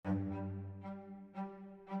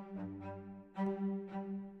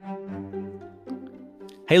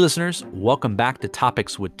Hey listeners, welcome back to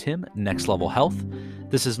Topics with Tim, Next Level Health.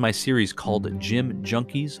 This is my series called Gym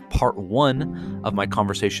Junkies, part 1 of my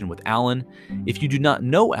conversation with Alan. If you do not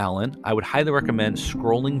know Alan, I would highly recommend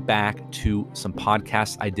scrolling back to some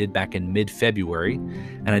podcasts I did back in mid-February.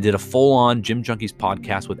 And I did a full-on Gym Junkies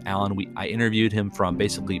podcast with Alan. I interviewed him from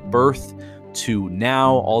basically birth to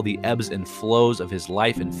now, all the ebbs and flows of his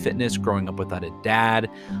life and fitness, growing up without a dad,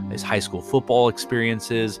 his high school football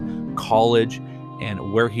experiences, college,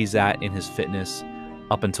 and where he's at in his fitness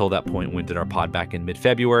up until that point when we did our pod back in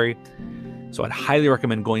mid-February. So I'd highly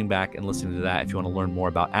recommend going back and listening to that if you want to learn more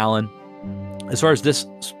about Alan. As far as this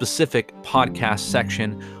specific podcast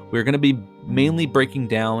section, we're going to be mainly breaking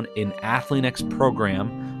down an Athlean X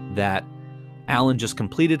program that Alan just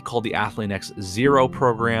completed called the Athlean X Zero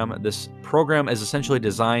program. This program is essentially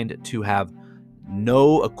designed to have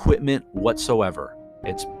no equipment whatsoever.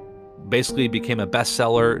 It's basically became a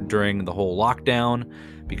bestseller during the whole lockdown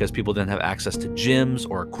because people didn't have access to gyms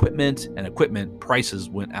or equipment, and equipment prices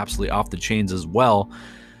went absolutely off the chains as well.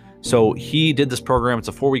 So he did this program. It's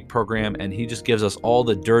a 4-week program, and he just gives us all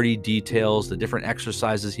the dirty details, the different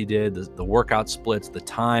exercises he did, the workout splits, the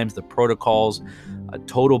times, the protocols,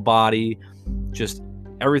 total body, just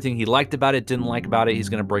everything he liked about it, didn't like about it. He's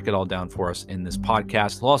going to break it all down for us in this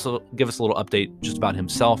podcast. He'll also give us a little update just about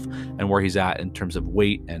himself and where he's at in terms of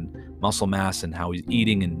weight and muscle mass and how he's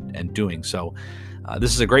eating and doing. So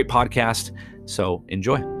this is a great podcast, so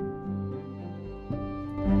enjoy.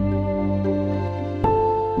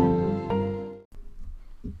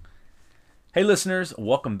 Hey listeners,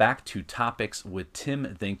 welcome back to Topics with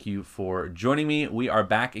Tim. Thank you for joining me. We are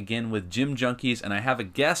back again with Gym Junkies, and I have a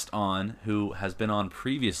guest on who has been on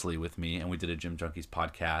previously with me, and we did a Gym Junkies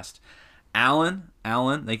podcast. Alan,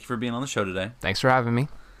 thank you for being on the show today. Thanks for having me.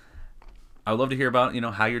 I would love to hear about,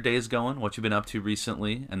 how your day is going, what you've been up to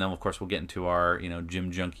recently, and then of course we'll get into our,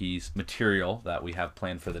 Gym Junkies material that we have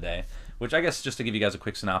planned for the day, which I guess just to give you guys a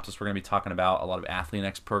quick synopsis, we're going to be talking about a lot of Athlean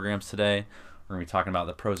X programs today. We're going to be talking about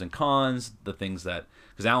the pros and cons, the things that,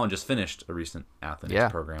 because Alan just finished a recent Athlean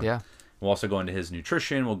X program. Yeah. We'll also go into his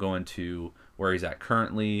nutrition. We'll go into where he's at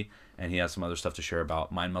currently, and he has some other stuff to share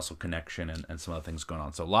about mind-muscle connection and some other things going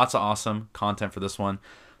on. So lots of awesome content for this one.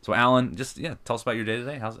 So Alan, just tell us about your day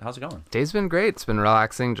today. How's it going? Day's been great. It's been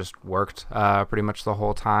relaxing. Just worked pretty much the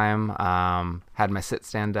whole time. Had my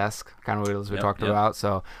sit-stand desk, kind of as we talked about.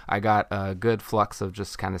 So I got a good flux of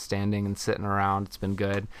just kind of standing and sitting around. It's been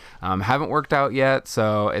good. Haven't worked out yet,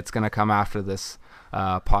 so it's gonna come after this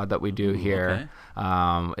pod that we do here.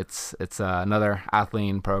 Okay. It's another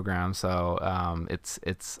Athlean program, so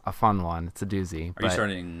it's a fun one. It's a doozy. Are you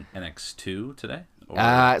starting NX2 today?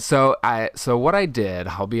 So what I did,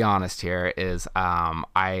 I'll be honest here, is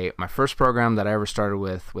my first program that I ever started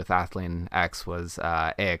with Athlean X was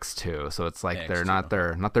AX2. So it's like AX2.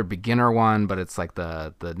 They're not their beginner one, but it's like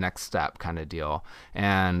the next step kind of deal.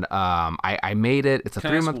 And I made it. It's a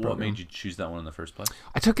 3-month program. What made you choose that one in the first place?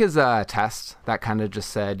 I took his test that kind of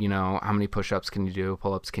just said, how many push-ups can you do,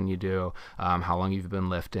 pull-ups can you do, how long you've been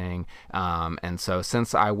lifting, and so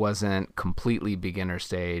since I wasn't completely beginner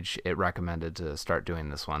stage, it recommended to start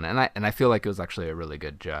doing this one, and I feel like it was actually a really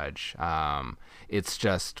good judge. It's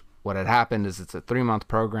just what had happened is it's a 3-month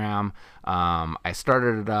program. I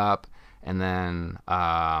started it up, and then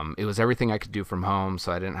it was everything I could do from home,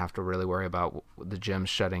 so I didn't have to really worry about the gym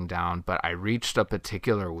shutting down. But I reached a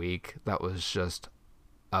particular week that was just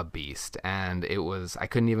a beast, and I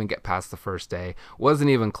couldn't even get past the first day,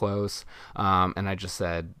 wasn't even close, and I just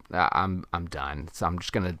said I'm done, so I'm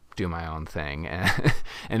just gonna do my own thing.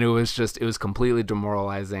 And it was completely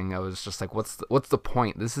demoralizing. I was just like, what's the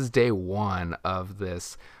point? This is day 1 of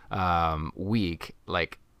this week.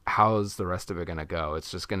 Like, how's the rest of it gonna go? It's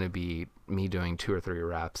just gonna be me doing 2 or 3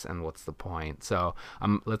 reps, and what's the point? So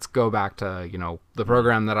let's go back to the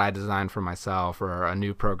program that I designed for myself, or a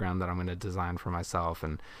new program that I'm going to design for myself,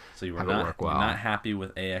 and so you were not happy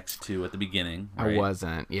with AX2 at the beginning, right? I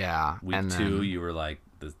wasn't. Yeah. Week 2, you were like,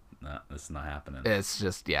 this is not happening. It's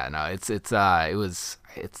just it's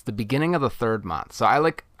the beginning of the 3rd month.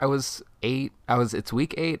 So it's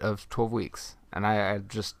week 8 of 12 weeks, and I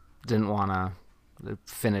just didn't want to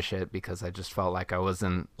finish it because I just felt like I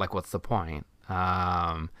wasn't, like, what's the point?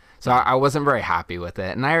 So I wasn't very happy with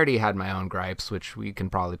it, and I already had my own gripes, which we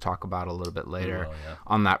can probably talk about a little bit later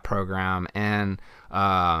on that program. And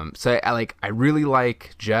so I really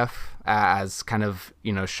like Jeff as kind of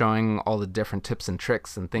showing all the different tips and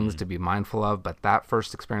tricks and things to be mindful of, but that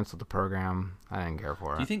first experience with the program, I didn't care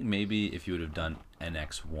for it. Do you think maybe if you would have done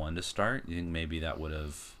NX1 to start, you think maybe that would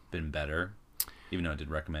have been better? Even though I did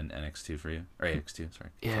recommend NX2 for you. Or AX2, sorry.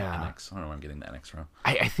 Yeah. NX. I don't know where I'm getting the NX from.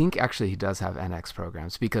 I think actually he does have NX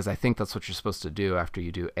programs, because I think that's what you're supposed to do after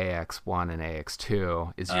you do AX1 and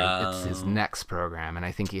AX2 is it's his next program. And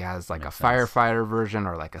I think he has like a firefighter version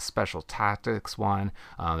or like a special tactics one.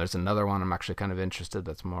 There's another one I'm actually kind of interested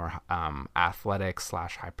that's more athletic /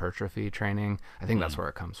 hypertrophy training. I think that's where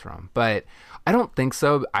it comes from. But I don't think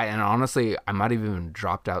so. And honestly, I might have even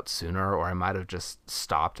dropped out sooner, or I might have just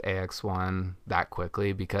stopped AX1 that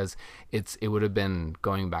quickly, because it would have been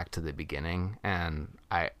going back to the beginning. And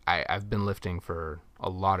I've been lifting for a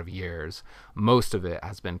lot of years. Most of it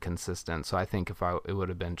has been consistent. So I think it would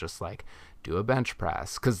have been just like do a bench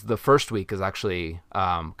press, because the first week is actually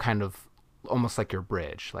kind of almost like your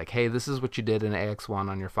bridge. Like, hey, this is what you did in AX1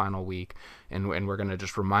 on your final week, and we're going to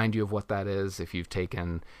just remind you of what that is. If you're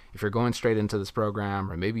going straight into this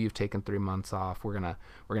program, or maybe you've taken 3 months off, we're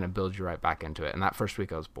gonna build you right back into it. And that first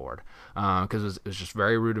week I was bored, because it was just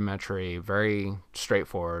very rudimentary, very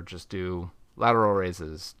straightforward. Just do lateral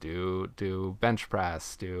raises, do bench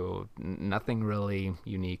press, do nothing really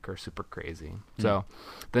unique or super crazy. So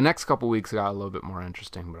the next couple weeks got a little bit more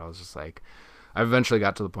interesting, but I was just like, I eventually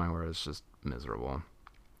got to the point where it was just miserable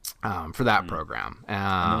for that program.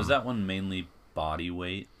 And was that one mainly body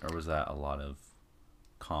weight, or was that a lot of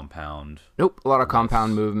compound? Nope, a lot of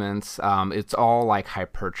compound movements. It's all like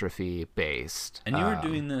hypertrophy based. And you were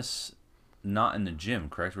doing this not in the gym,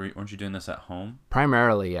 correct? Weren't you doing this at home?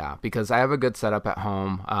 Primarily, yeah, because I have a good setup at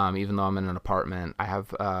home. Even though I'm in an apartment, I have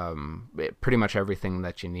pretty much everything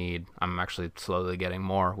that you need. I'm actually slowly getting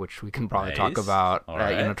more, which we can probably talk about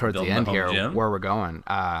towards the end here, gym. Where we're going.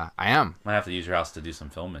 I am. I have to use your house to do some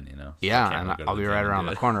filming, So yeah, and I'll be right around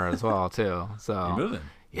the corner as well, too. So you're moving?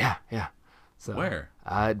 Yeah. So where?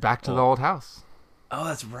 Back to the old house. Oh,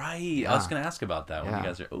 that's right. Yeah. I was going to ask about that when you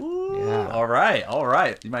guys are... Ooh, yeah. All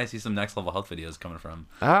right. You might see some next level health videos coming from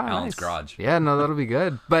Alan's garage. Yeah, no, that'll be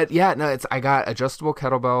good. But yeah, no, I got adjustable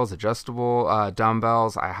kettlebells, adjustable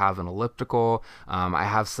dumbbells. I have an elliptical. I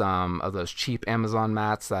have some of those cheap Amazon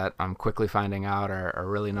mats that I'm quickly finding out are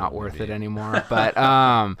really not worth it anymore. But,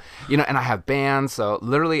 and I have bands. So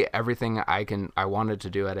literally everything I wanted to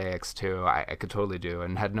do at AX2, I could totally do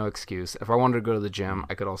and had no excuse. If I wanted to go to the gym,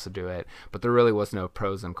 I could also do it. But there really was no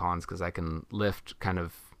pros and cons, because I can lift kind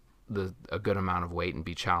of a good amount of weight and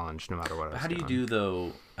be challenged no matter what I was doing. How do you do,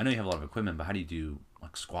 though? I know you have a lot of equipment, but how do you do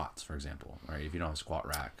like squats, for example, right? If you don't have a squat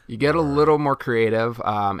rack, you get a little more creative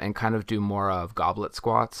and kind of do more of goblet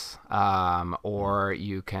squats, or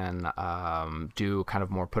you can do kind of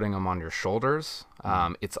more putting them on your shoulders.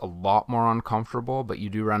 It's a lot more uncomfortable, but you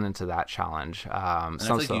do run into that challenge. And I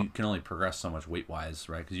feel like you can only progress so much weight-wise,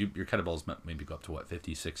 right? Because your kettlebells maybe go up to,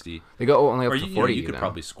 50, 60? They go only up to 40. You could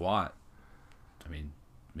probably squat,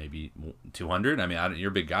 maybe 200. You're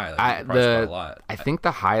a big guy. Like, you probably squat a lot. I think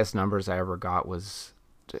the highest numbers I ever got was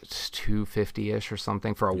 250-ish or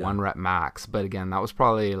something for a 1-rep max. But again, that was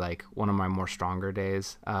probably like one of my more stronger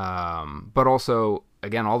days. But also,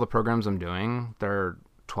 again, all the programs I'm doing, they're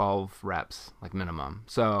 12 reps, like minimum.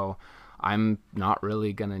 So I'm not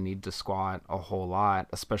really going to need to squat a whole lot,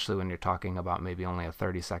 especially when you're talking about maybe only a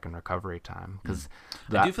 30-second recovery time. Because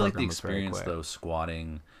I do feel like the experience, though,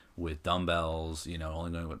 squatting with dumbbells,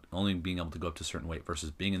 only being able to go up to a certain weight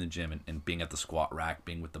versus being in the gym and being at the squat rack,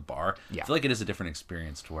 being with the bar. Yeah. I feel like it is a different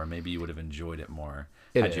experience to where maybe you would have enjoyed it more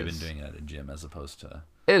had you been doing it at a gym as opposed to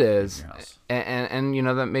it is. Your house. And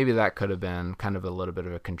that maybe that could have been kind of a little bit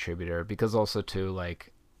of a contributor, because also too,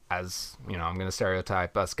 like, as I'm going to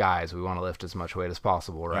stereotype us guys, we want to lift as much weight as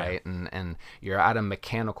possible, right? Yeah. And you're at a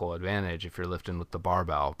mechanical advantage if you're lifting with the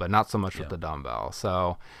barbell, but not so much with the dumbbell.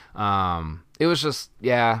 So it was just,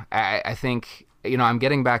 I think, I'm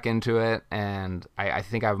getting back into it, and I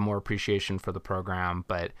think I have more appreciation for the program,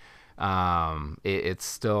 but it's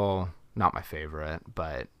still not my favorite,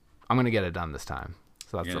 but I'm going to get it done this time.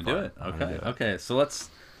 So that's You're going to do it? Okay. So let's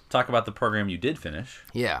talk about the program you did finish.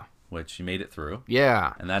 Yeah. Which you made it through.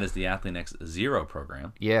 Yeah. And that is the Athlean X0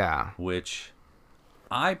 program. Yeah. Which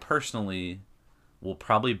I personally will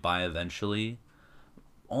probably buy eventually,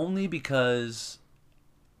 only because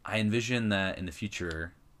I envision that in the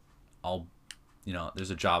future I'll, there's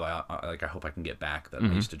a job I hope I can get back that I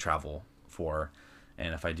used to travel for.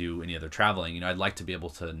 And if I do any other traveling, I'd like to be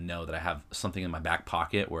able to know that I have something in my back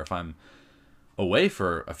pocket where if I'm away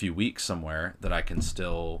for a few weeks somewhere, that I can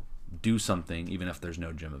still do something even if there's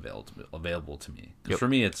no gym available to me. Because for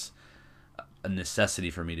me, it's a necessity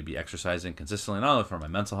for me to be exercising consistently, not only for my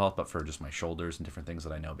mental health, but for just my shoulders and different things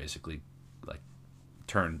that I know basically like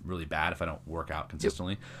turn really bad if I don't work out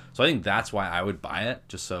consistently. So I think that's why I would buy it,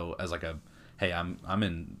 just so as like a, hey, I'm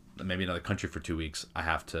in maybe another country for 2 weeks. I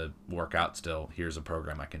have to work out still. Here's a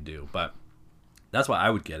program I can do. But that's why I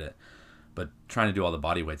would get it. But trying to do all the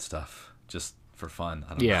body weight stuff just for fun,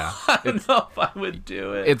 I don't know. I don't know if I would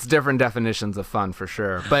do it. It's different definitions of fun for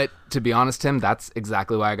sure. But to be honest, Tim, that's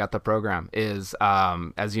exactly why I got the program. Is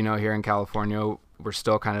as you know, here in California, we're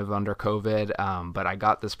still kind of under COVID, but I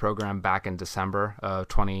got this program back in December of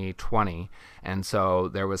 2020. And so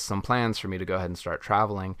there was some plans for me to go ahead and start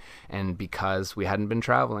traveling. And because we hadn't been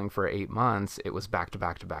traveling for 8 months, it was back to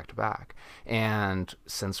back to back to back. And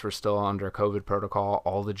since we're still under COVID protocol,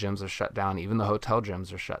 all the gyms are shut down. Even the hotel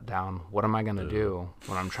gyms are shut down. What am I going to do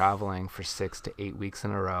when I'm traveling for 6 to 8 weeks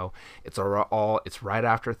in a row? It's right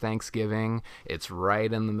after Thanksgiving. It's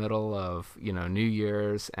right in the middle of, New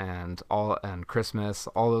Year's and Christmas,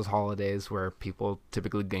 all those holidays where people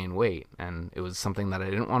typically gain weight. And it was something that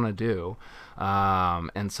I didn't want to do.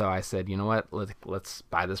 And so I said, you know what, let's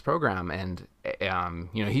buy this program. And,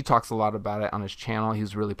 he talks a lot about it on his channel.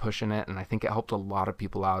 He's really pushing it. And I think it helped a lot of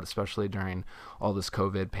people out, especially during all this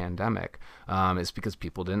COVID pandemic. It's because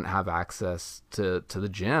people didn't have access to the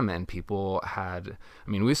gym, and people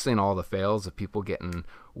we've seen all the fails of people getting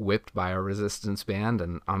whipped by a resistance band,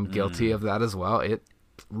 and I'm guilty of that as well. It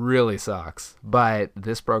really sucks, but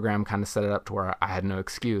this program kind of set it up to where I had no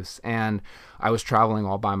excuse. And I was traveling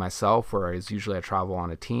all by myself, whereas usually I travel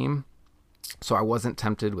on a team, so I wasn't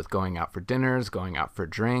tempted with going out for dinners, going out for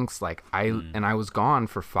drinks. And I was gone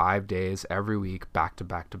for 5 days every week, back to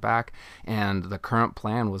back to back. And the current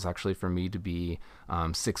plan was actually for me to be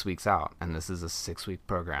 6 weeks out, and this is a 6-week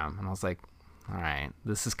program. And I was like, all right,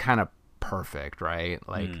 this is kind of perfect, right?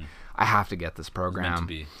 I have to get this program.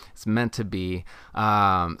 It's meant to be.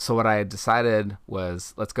 So what I had decided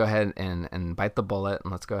was, let's go ahead and bite the bullet,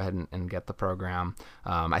 and let's go ahead and get the program.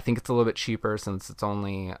 I think it's a little bit cheaper since it's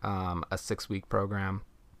only a 6-week program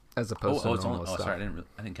as opposed to normal stuff. Sorry,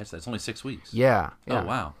 I didn't catch that. It's only 6 weeks. Yeah. Oh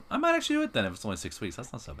wow, I might actually do it then if it's only 6 weeks.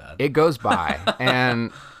 That's not so bad. It goes by,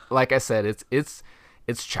 and like I said, it's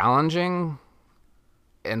challenging.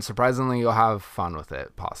 And surprisingly, you'll have fun with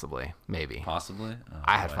it, maybe. Possibly?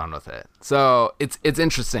 I had fun with it. So it's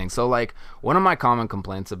interesting. So one of my common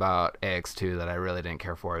complaints about AX2 that I really didn't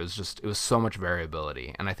care for, it was so much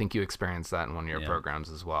variability. And I think you experienced that in one of your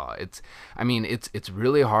programs as well. It's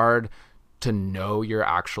really hard to know you're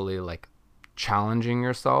actually challenging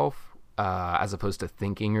yourself as opposed to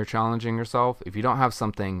thinking you're challenging yourself if you don't have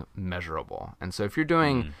something measurable. And so if you're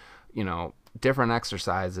doing, different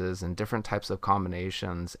exercises and different types of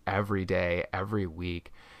combinations every day, every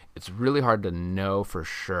week, it's really hard to know for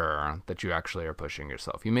sure that you actually are pushing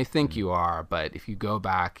yourself. You may think you are, but if you go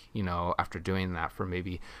back, after doing that for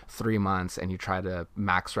maybe 3 months and you try to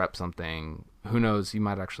max rep something, who knows, you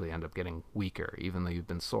might actually end up getting weaker, even though you've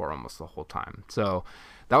been sore almost the whole time. So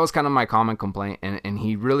that was kind of my common complaint, and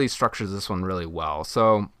he really structures this one really well.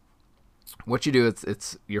 So what you do,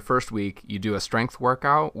 it's your first week, you do a strength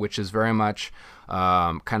workout, which is very much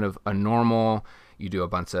kind of a normal. You do a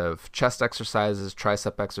bunch of chest exercises,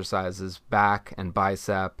 tricep exercises, back and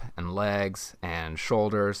bicep and legs and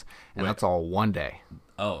shoulders, and that's all one day.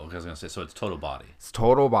 Oh, okay, I was going to say, so it's total body. It's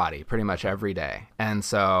total body pretty much every day. And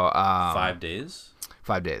so 5 days?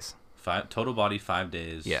 5 days. Total body, 5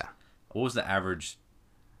 days. Yeah. What was the average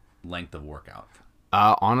length of workout?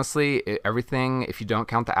 Honestly, everything, if you don't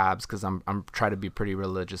count the abs, because I'm trying to be pretty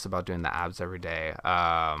religious about doing the abs every day,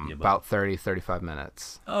 about 35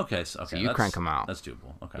 minutes. Okay, so you crank them out. That's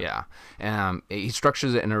doable. Okay. Yeah. He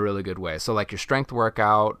structures it in a really good way. So your strength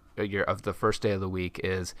workout of the first day of the week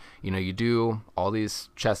is, you do all these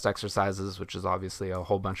chest exercises, which is obviously a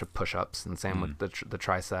whole bunch of push-ups, and same with the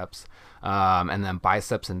triceps, and then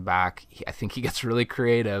biceps and back. I think he gets really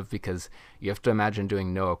creative because you have to imagine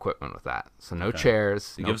doing no equipment with that. So no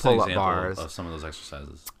chairs, no pull-up bars. Of some of those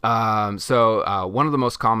exercises. So one of the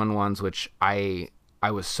most common ones, which I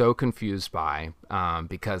was so confused by,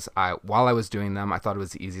 because while I was doing them, I thought it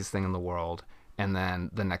was the easiest thing in the world. And then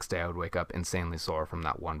the next day I would wake up insanely sore from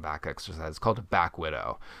that one back exercise. It's called a back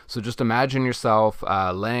widow. So just imagine yourself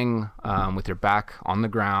laying with your back on the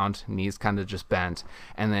ground, knees kind of just bent.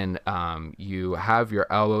 And then you have your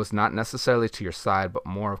elbows not necessarily to your side, but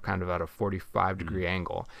more of kind of at a 45-degree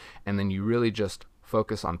angle. And then you really just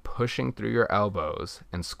focus on pushing through your elbows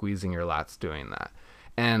and squeezing your lats doing that.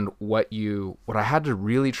 And what I had to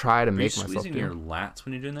really try to make myself do. Are you squeezing your lats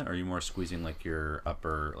when you're doing that, or are you more squeezing your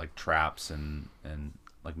upper traps and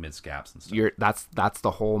mid scaps and stuff? That's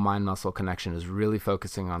the whole mind muscle connection, is really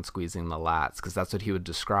focusing on squeezing the lats, because that's what he would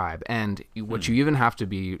describe. And what you even have to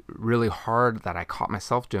be really hard, that I caught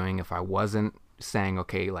myself doing if I wasn't saying,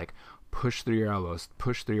 okay, push through your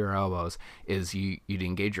elbows, is you'd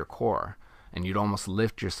engage your core. and you'd almost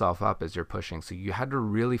lift yourself up as you're pushing. So you had to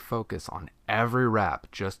really focus on every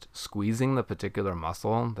rep, just squeezing the particular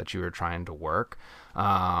muscle that you were trying to work,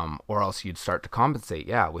 or else you'd start to compensate,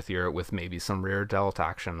 with maybe some rear delt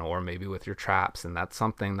action, or maybe with your traps. And that's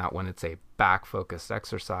something that when it's a back focused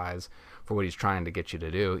exercise for what he's trying to get you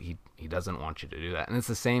to do, he doesn't want you to do that. And it's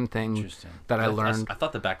the same thing that I learned. I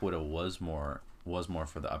thought the back widow was more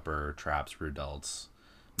for the upper traps, rear delts,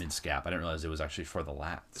 mid scap. I didn't realize it was actually for the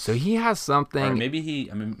lats. So he has something. Or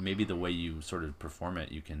maybe the way you sort of perform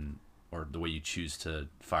it, you can, or the way you choose to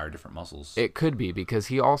fire different muscles. It could be, because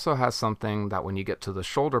he also has something that when you get to the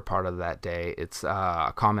shoulder part of that day, it's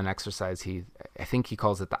a common exercise. I think he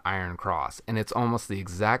calls it the iron cross, and it's almost the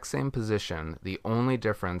exact same position. The only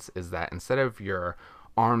difference is that instead of your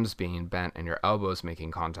arms being bent and your elbows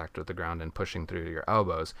making contact with the ground and pushing through your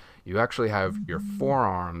elbows, you actually have your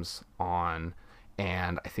forearms on,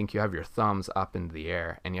 and I think you have your thumbs up into the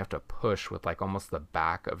air, and you have to push with like almost the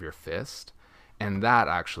back of your fist. And that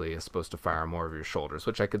actually is supposed to fire more of your shoulders,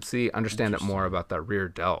 which I could understand it more about that rear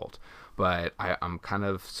delt. But I'm kind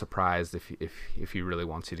of surprised if he really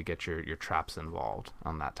wants you to get your traps involved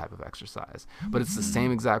on that type of exercise. But it's the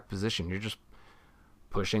same exact position. You're just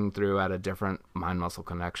pushing through at a different mind-muscle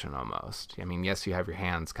connection almost. I mean, yes, you have your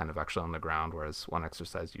hands kind of actually on the ground, whereas one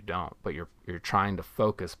exercise you don't. But you're trying to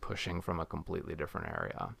focus pushing from a completely different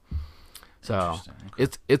area. So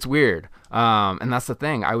it's weird. And that's the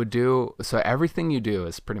thing I would do. So everything you do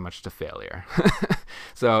is pretty much to failure.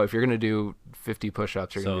 So if you're going to do 50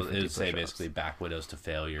 push-ups, you're going to do 50 it would say push-ups. basically back widows to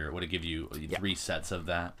failure. Would it give you 3 sets of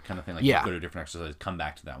that kind of thing? Like Yeah. you go to a different exercise, come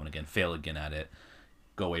back to that one again, fail again at it,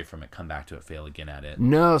 go away from it, come back to it, fail again at it.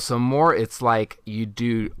 No, so more it's like you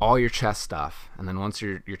do all your chest stuff, and then once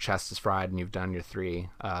your chest is fried and you've done your 3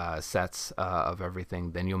 sets of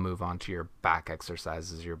everything, then you'll move on to your back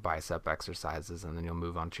exercises, your bicep exercises, and then you'll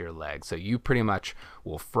move on to your legs. So you pretty much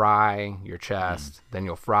will fry your chest, then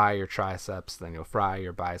you'll fry your triceps, then you'll fry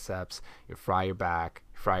your biceps, you'll fry your back,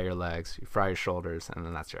 fry your legs, you fry your shoulders, and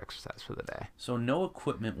then that's your exercise for the day. So no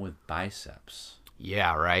equipment with biceps.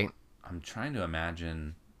 Yeah, right? I'm trying to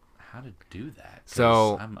imagine how to do that.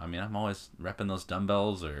 So I'm always repping those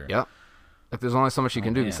dumbbells or. Yep. Like there's only so much you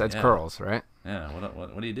can do besides curls, right? Yeah.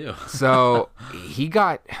 What do you do? So he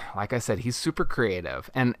got, like I said, he's super creative.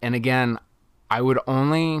 And again, I would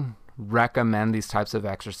only recommend these types of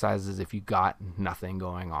exercises if you got nothing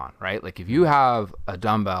going on, right? Like if you have a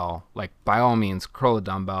dumbbell, like by all means curl a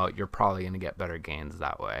dumbbell, you're probably going to get better gains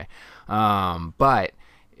that way. But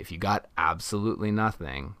if you got absolutely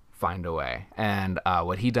nothing, find a way. And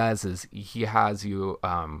what he does is he has you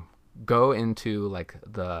go into like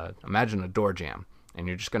imagine a door jamb, and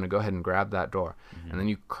you're just going to go ahead and grab that door, and then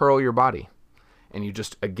you curl your body, and you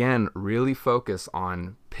just again really focus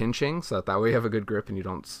on pinching, so that way you have a good grip and you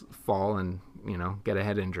don't fall and get a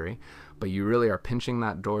head injury. But you really are pinching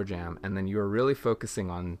that door jamb, and then you're really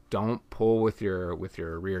focusing on don't pull with your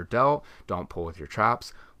rear delt, don't pull with your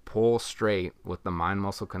traps. Pull straight with the mind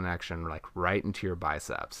muscle connection, like right into your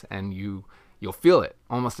biceps, and you'll feel it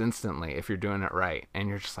almost instantly if you're doing it right. And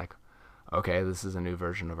you're just like, okay, this is a new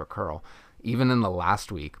version of a curl. Even in the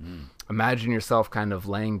last week, imagine yourself kind of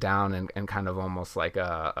laying down and kind of almost like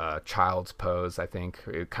a child's pose, I think,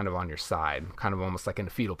 kind of on your side, kind of almost like in a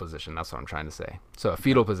fetal position. That's what I'm trying to say. So a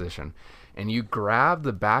fetal position, and you grab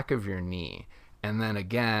the back of your knee. And then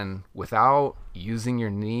again, without using your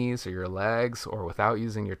knees or your legs or without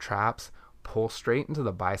using your traps, pull straight into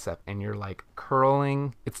the bicep, and you're like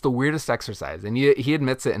curling. It's the weirdest exercise. And he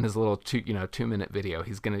admits it in his little 2-minute video.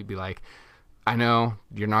 He's going to be like, I know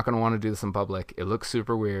you're not going to want to do this in public. It looks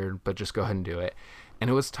super weird, but just go ahead and do it. And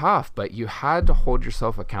it was tough, but you had to hold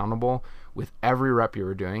yourself accountable with every rep you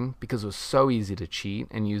were doing, because it was so easy to cheat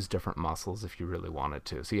and use different muscles if you really wanted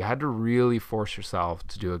to. So you had to really force yourself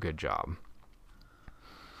to do a good job.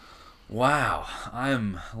 Wow,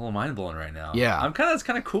 I'm a little mind blown right now. Yeah, That's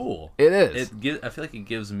kind of cool. It is. I feel like it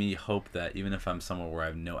gives me hope that even if I'm somewhere where I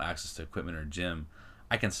have no access to equipment or gym,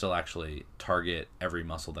 I can still actually target every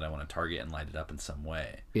muscle that I want to target and light it up in some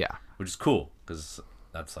way. Yeah, which is cool, because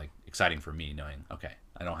that's like exciting for me, knowing okay,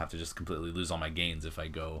 I don't have to just completely lose all my gains if I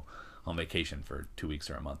go on vacation for 2 weeks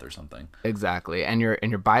or a month or something. Exactly. And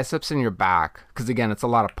your biceps and your back, because again, it's a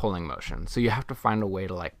lot of pulling motion. So you have to find a way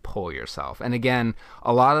to like pull yourself. And again,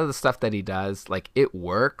 a lot of the stuff that he does, like it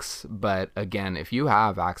works. But again, if you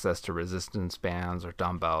have access to resistance bands or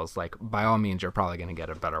dumbbells, like by all means, you're probably going to get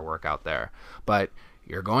a better workout there. But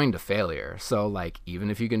you're going to failure. So like, even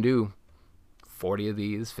if you can do 40 of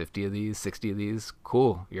these, 50 of these, 60 of these,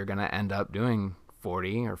 cool. You're going to end up doing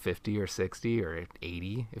 40 or 50 or 60 or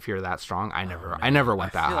 80 if you're that strong. I never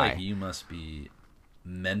went that high. I feel like you must be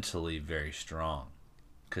mentally very strong.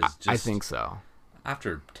 Because I think so.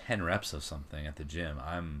 After 10 reps of something at the gym,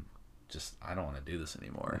 I don't want to do this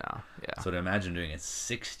anymore. No, yeah. So to imagine doing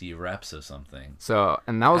 60 reps of something. So,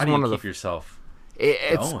 and that was How do one you of keep the yourself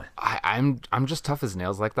it's going? I'm just tough as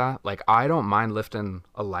nails like that. Like, I don't mind lifting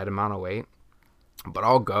a light amount of weight, but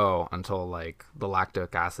I'll go until like the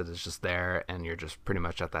lactic acid is just there and you're just pretty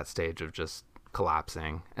much at that stage of just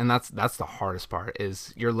collapsing. And that's the hardest part,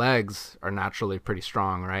 is your legs are naturally pretty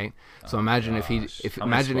strong, right? So imagine Gosh. if How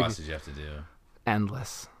imagine many if squats did you have to do?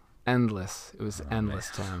 endless. It was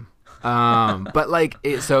endless, Tim. But like,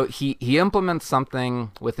 so he implements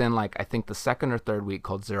something within like, I think the second or third week,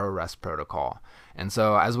 called zero rest protocol. And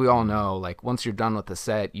so, as we all know, like, once you're done with the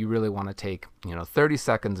set, you really want to take, 30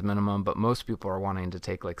 seconds minimum, but most people are wanting to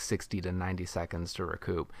take like 60 to 90 seconds to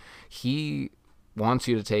recoup. He wants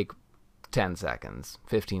you to take 10 seconds,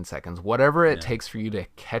 15 seconds, whatever it takes for you to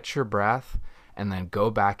catch your breath and then go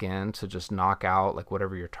back in to just knock out like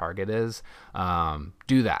whatever your target is.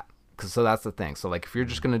 Do that. So that's the thing. So like, if you're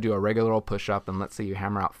just going to do a regular old push-up, and let's say you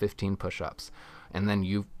hammer out 15 push-ups, and then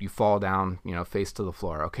you fall down, face to the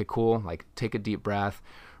floor. Okay, cool. Like, take a deep breath,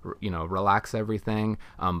 relax everything.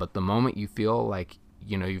 But the moment you feel like,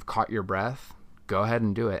 you've caught your breath, go ahead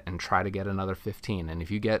and do it and try to get another 15. And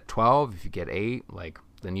if you get 12, if you get 8, like,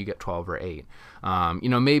 then you get 12 or 8.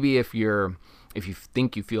 Maybe if you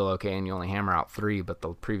think you feel okay and you only hammer out 3, but the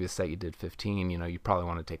previous set you did 15, you probably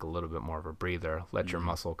want to take a little bit more of a breather, let your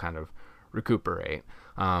muscle kind of recuperate.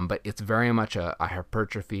 But it's very much a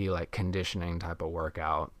hypertrophy, like, conditioning type of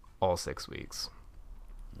workout, all 6 weeks.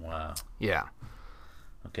 Wow. Yeah.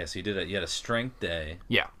 Okay, so you had a strength day.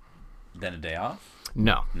 Yeah. Then a day off?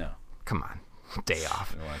 No. Come on. Day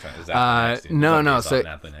off. No. So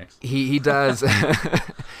he does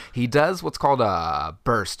he does what's called a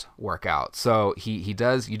burst workout. So you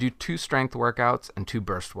do 2 strength workouts and 2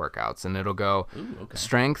 burst workouts, and it'll go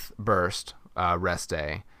strength, burst, rest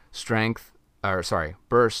day,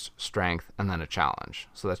 burst, strength, and then a challenge.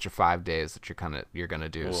 So that's your 5 days that you're gonna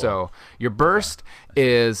do. Cool. So your burst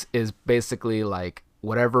is basically like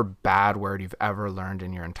whatever bad word you've ever learned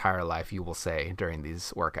in your entire life, you will say during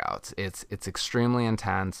these workouts. It's extremely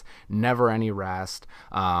intense, never any rest.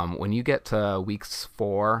 When you get to weeks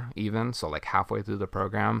 4 even, so like halfway through the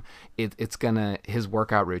program, his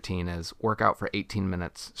workout routine is workout for 18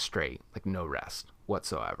 minutes straight, like no rest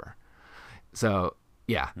whatsoever. So,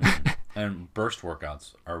 yeah. And burst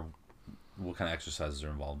workouts are... What kind of exercises are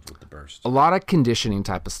involved with the burst? A lot of conditioning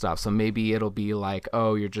type of stuff. So maybe it'll be like,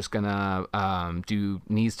 you're just going to do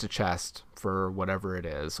knees to chest for whatever it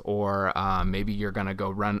is. Or maybe you're going to go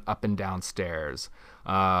run up and down stairs.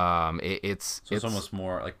 It's almost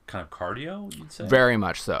more like kind of cardio, you'd say? Very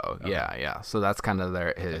much so. Okay. Yeah. So that's kind of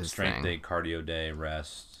his like strength thing. Day, cardio day,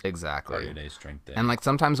 rest. Exactly. Cardio day, strength day. And like,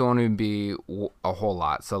 sometimes it won't even be a whole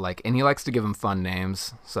lot. So like, and he likes to give them fun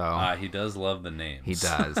names. So he does love the names. He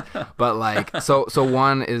does. But like, so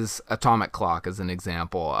one is atomic clock as an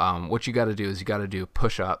example. What you got to do is you got to do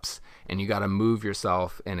push-ups, and you got to move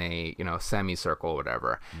yourself in a semicircle or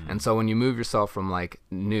whatever. And so when you move yourself from like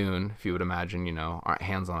noon, if you would imagine,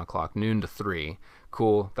 hands on a clock, noon to 3,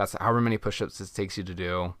 cool. That's however many push-ups it takes you to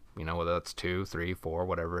do. Whether that's 2, 3, 4,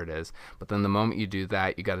 whatever it is. But then the moment you do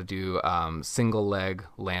that, you got to do single leg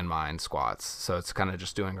landmine squats. So it's kind of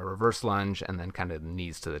just doing a reverse lunge and then kind of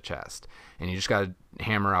knees to the chest. And you just got to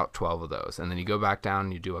hammer out 12 of those. And then you go back down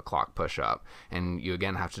and you do a clock push up. And you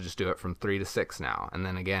again have to just do it from 3 to 6 now. And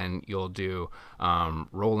then again, you'll do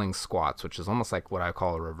rolling squats, which is almost like what I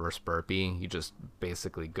call a reverse burpee. You just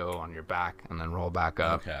basically go on your back and then roll back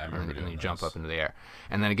up. Okay, I remember and then you those. jump up into the air.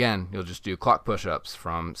 And then again, you'll just do clock push-ups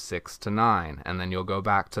from 6 to 9, and then you'll go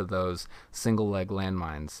back to those single leg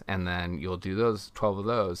landmines, and then you'll do those 12 of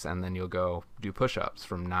those, and then you'll go do push-ups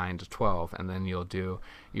from 9 to 12, and then you'll do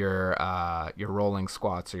your rolling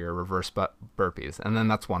squats or your reverse burpees, and then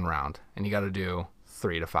that's 1 round, and you got to do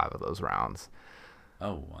 3 to 5 of those rounds.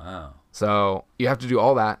 Oh wow. So you have to do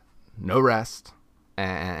all that, no rest,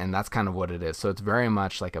 and that's kind of what it is. So it's very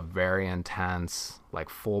much like a very intense, like,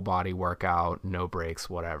 full body workout, no breaks,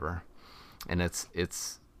 whatever. And it's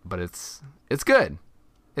good.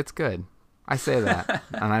 It's good. I say that,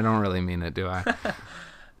 and I don't really mean it, do I?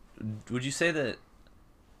 Would you say that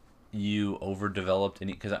you overdeveloped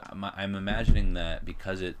any? Because I'm imagining that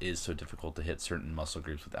because it is so difficult to hit certain muscle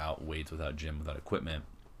groups without weights, without gym, without equipment,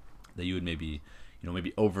 that you would maybe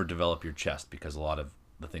overdevelop your chest, because a lot of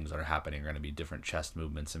the things that are happening are going to be different chest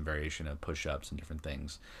movements and variation of push-ups and different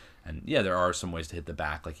things. And yeah, there are some ways to hit the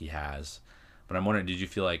back like he has. But I'm wondering, did you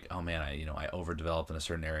feel like, oh man, I overdeveloped in a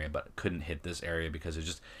certain area, but couldn't hit this area because it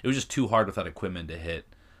was just too hard without equipment to hit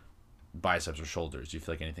biceps or shoulders? Do you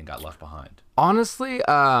feel like anything got left behind? Honestly,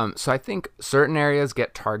 so I think certain areas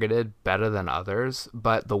get targeted better than others,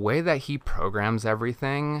 but the way that he programs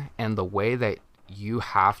everything and the way that you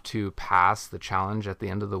have to pass the challenge at the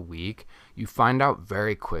end of the week, you find out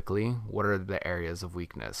very quickly what are the areas of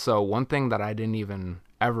weakness. So one thing that I didn't even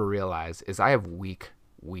ever realize is I have weak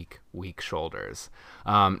shoulders.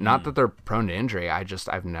 Not that they're prone to injury.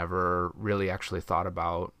 I've never really actually thought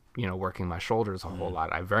about, working my shoulders a whole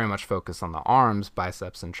lot. I very much focus on the arms,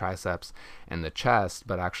 biceps and triceps and the chest,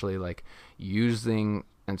 but actually like using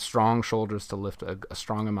and strong shoulders to lift a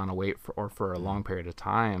strong amount of weight for a long period of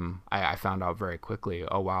time, I found out very quickly,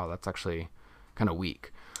 oh wow, that's actually kind of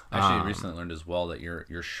weak. I actually recently learned as well that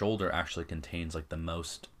your shoulder actually contains like the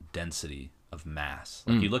most density of mass.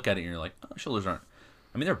 Like you look at it and you're like, oh, shoulders aren't,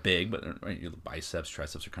 I mean, they're big, but right, your biceps,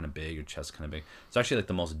 triceps are kind of big, your chest's kind of big. It's actually like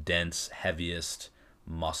the most dense, heaviest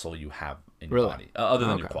muscle you have in your body, other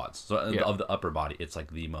than your quads. So of the upper body, it's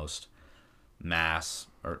like the most mass,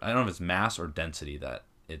 or I don't know if it's mass or density that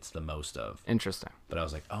it's the most of. Interesting. But I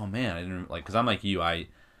was like, oh man, I didn't like, because I'm like you, I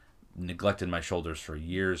neglected my shoulders for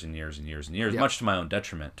years and years and years and years, much to my own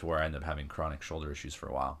detriment, to where I ended up having chronic shoulder issues for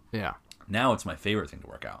a while. Yeah. Now it's my favorite thing to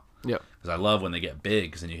work out. Yeah. Because I love when they get big,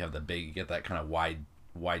 because then you have you get that kind of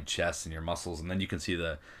wide chest and your muscles, and then you can see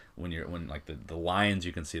when like the lines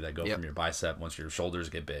you can see that go from your bicep once your shoulders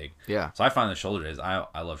get big. Yeah. So I find the shoulder days,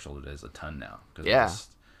 I love shoulder days a ton now, because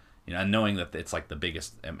and knowing that it's like the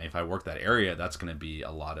biggest, if I work that area, that's going to be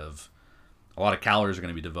a lot of calories are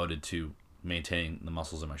going to be devoted to maintaining the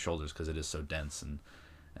muscles in my shoulders, because it is so dense and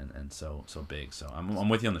so big. So I'm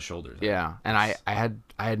with you on the shoulders. Yeah. And I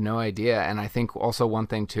had no idea. And I think also one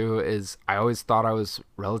thing too is I always thought I was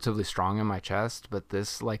relatively strong in my chest, but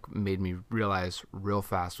this like made me realize real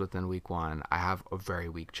fast within week 1 I have a very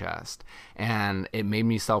weak chest. And it made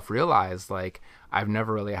me self-realize like I've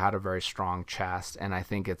never really had a very strong chest, and I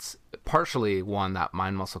think it's partially that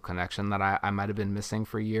mind muscle connection that I might have been missing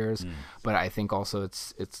for years, but I think also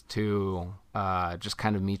it's too just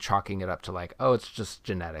kind of me chalking it up to like, oh, it's just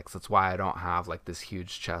genetics. That's why I don't have like this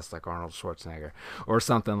huge chest like Arnold Schwarzenegger or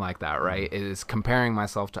something like that, right? It is comparing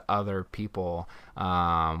myself to other people,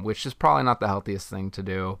 which is probably not the healthiest thing to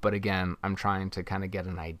do, but again, I'm trying to kind of get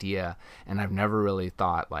an idea, and I've never really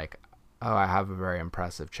thought like, oh, I have a very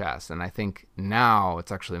impressive chest. And I think now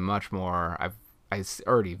it's actually much more, I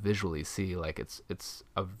already visually see like it's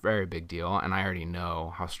a very big deal, and I already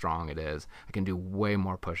know how strong it is. I can do way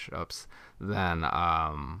more push-ups than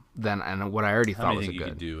and what I already thought was a good. How many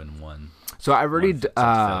you could do in one? So I've already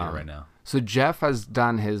right now. So Jeff has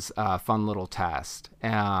done his fun little test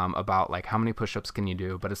about like how many push-ups can you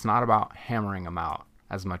do, but it's not about hammering them out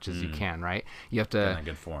as much as you can, right? You have to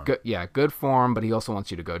good form. Good form, but he also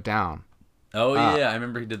wants you to go down. Oh yeah, I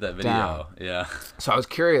remember he did that video. Down. Yeah. So I was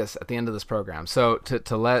curious at the end of this program. So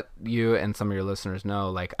to let you and some of your listeners know,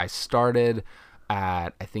 like I started at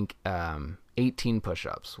I think 18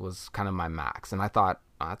 push-ups was kind of my max, and I thought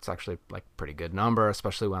that's actually like a pretty good number,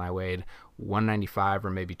 especially when I weighed 195 or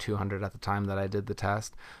maybe 200 at the time that I did the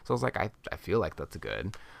test. So I was like, I feel like that's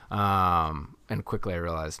good. And quickly I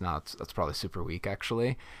realized, no, that's probably super weak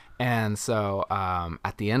actually. And so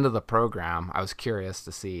at the end of the program, I was curious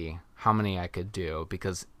to see how many I could do,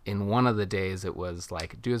 because in one of the days it was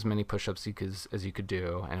like do as many push-ups as you could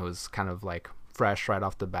do, and it was kind of like fresh right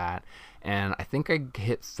off the bat, and I think I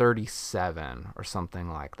hit 37 or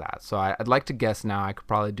something like that. So I'd like to guess now I could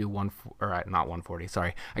probably do not 140,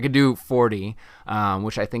 sorry, I could do 40,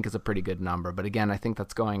 which I think is a pretty good number. But again, I think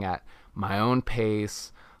that's going at my own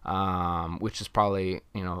pace, which is probably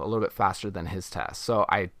a little bit faster than his test. So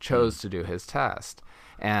I chose to do his test,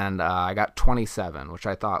 and I got 27, which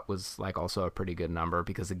I thought was like also a pretty good number,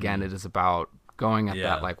 because again, it is about going at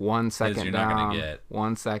that like 1 second down,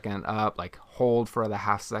 1 second up, like hold for the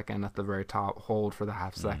half second at the very top, hold for the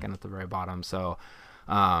half second at the very bottom. So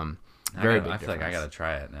very big difference. I feel like I gotta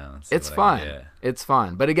try it now. It's fun. It's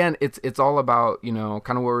fun. But again, it's all about, kind of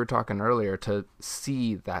what we were talking earlier, to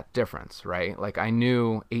see that difference, right? Like I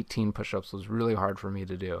knew 18 push-ups was really hard for me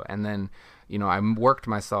to do. And then, I worked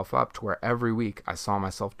myself up to where every week I saw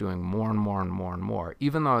myself doing more and more and more and more.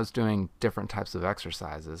 Even though I was doing different types of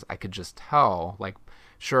exercises, I could just tell, like,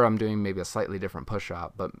 sure, I'm doing maybe a slightly different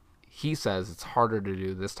push-up, but he says it's harder to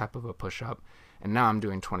do this type of a push-up. And now I'm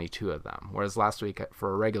doing 22 of them. Whereas last week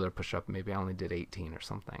for a regular push-up, maybe I only did 18 or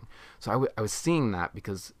something. So I was seeing that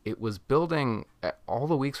because it was building, all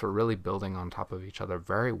the weeks were really building on top of each other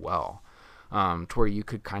very well, to where you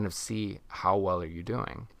could kind of see how well are you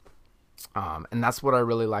doing. And that's what I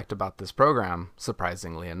really liked about this program,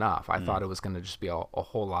 surprisingly enough. I thought it was going to just be a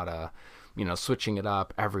whole lot of switching it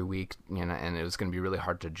up every week, and it was going to be really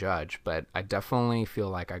hard to judge. But I definitely feel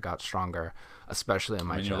like I got stronger, especially in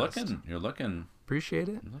my chest. You're looking. Appreciate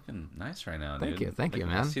it. You're looking nice right now, dude. Thank you,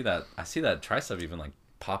 man. I see that tricep even like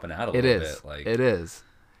popping out a little bit. Like it is.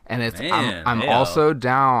 And it's man, I'm also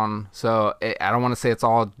down, so I don't want to say it's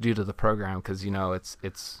all due to the program, because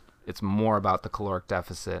it's more about the caloric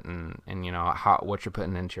deficit and what you're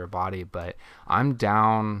putting into your body. But I'm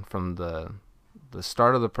down from the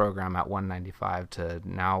start of the program at 195 to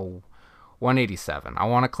now 187. I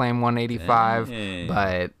want to claim 185, Dang.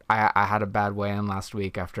 but I had a bad weigh-in last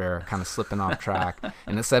week after kind of slipping off track,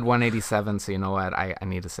 and it said 187. So you know what? I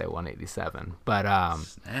need to say 187. But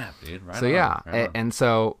snap, dude. Right so on, yeah, right on. and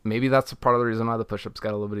so maybe that's part of the reason why the push-ups got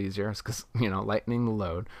a little bit easier, is because lightening the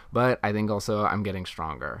load. But I think also I'm getting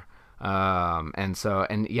stronger.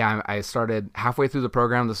 I started halfway through the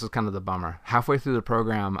program. This was kind of the bummer. Halfway through the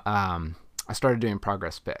program, I started doing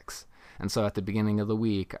progress pics. And so at the beginning of the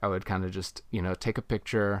week, I would kind of just, take a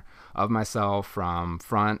picture of myself from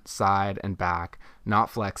front, side, and back,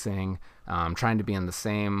 not flexing, trying to be in the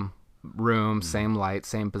same room, same light,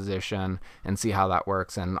 same position, and see how that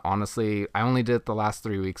works. And honestly, I only did it the last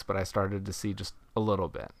 3 weeks, but I started to see just a little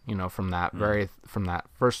bit, from that from that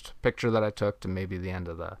first picture that I took to maybe the end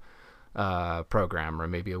of the program, or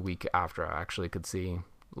maybe a week after, I actually could see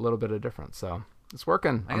a little bit of difference. So it's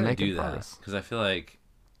working. I'm making progress. Because I feel like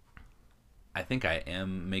I think I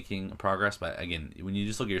am making progress, but again, when you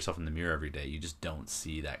just look at yourself in the mirror every day, you just don't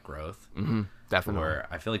see that growth. Mm-hmm, definitely. Where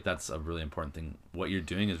I feel like that's a really important thing. What you're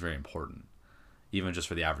doing is very important, even just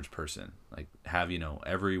for the average person. Like have,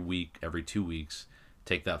 every week, every 2 weeks,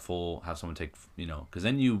 have someone take, because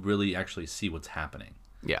then you really actually see what's happening.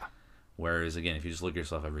 Yeah. Whereas again, if you just look at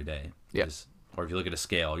yourself every day, or if you look at a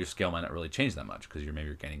scale, your scale might not really change that much because you're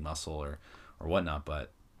gaining muscle or whatnot,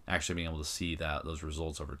 but actually being able to see those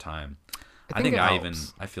results over time. I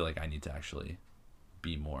feel like I need to actually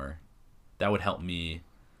be more. That would help me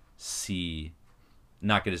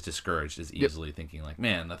not get as discouraged as easily, thinking like,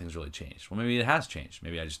 man, nothing's really changed. Well, maybe it has changed.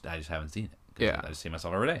 Maybe I just haven't seen it. I just see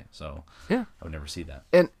myself every day, so I would never see that.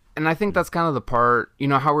 And I think that's kind of the part,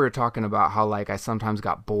 how we were talking about how like I sometimes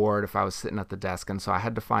got bored if I was sitting at the desk, and so I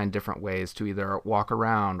had to find different ways to either walk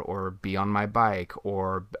around or be on my bike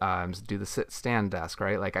or do the sit-stand desk,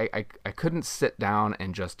 right? Like I couldn't sit down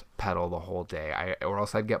and just pedal the whole day, or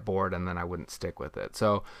else I'd get bored and then I wouldn't stick with it.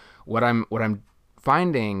 So what I'm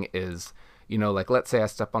finding is, like let's say I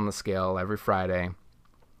step on the scale every Friday,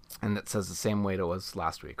 and it says the same weight it was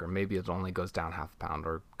last week, or maybe it only goes down half a pound,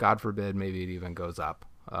 or God forbid, maybe it even goes up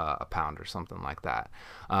a pound or something like that.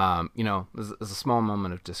 There's a small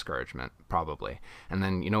moment of discouragement probably, and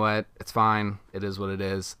then what, it's fine, it is what it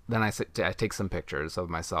is. Then I take some pictures of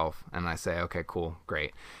myself and I say, okay, cool,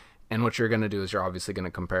 great. And what you're going to do is you're obviously going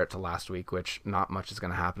to compare it to last week, which not much is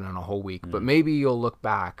going to happen in a whole week, but maybe you'll look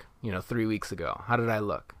back, 3 weeks ago. How did I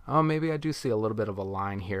look? Oh, maybe I do see a little bit of a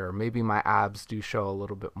line here. Maybe my abs do show a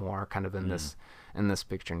little bit more kind of in this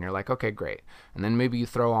picture. And you're like, okay, great. And then maybe you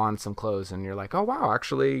throw on some clothes and you're like, oh, wow,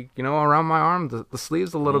 actually, around my arm, the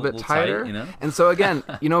sleeve's a little bit tighter. Tight, And so again,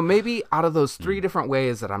 maybe out of those 3 different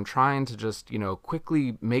ways that I'm trying to just,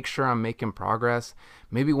 quickly make sure I'm making progress,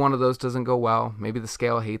 maybe one of those doesn't go well. Maybe the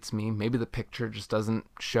scale hates me. Maybe the picture just doesn't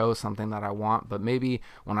show something that I want. But maybe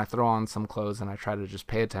when I throw on some clothes and I try to just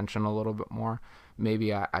pay attention a little bit more,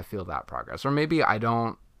 maybe I feel that progress. Or maybe I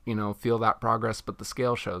don't, feel that progress, but the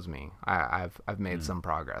scale shows me I've made some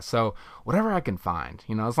progress. So whatever I can find,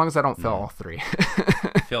 as long as I don't fail all 3.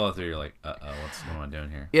 Fail all 3, you're like, what am I doing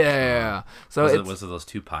here? Yeah. So was it those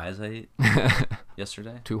 2 pies I ate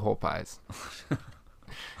yesterday? 2 whole pies.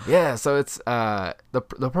 Yeah, so it's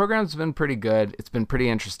the program's been pretty good. It's been pretty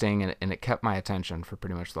interesting, and it kept my attention for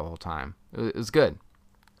pretty much the whole time. It was good.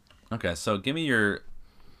 Okay, so give me your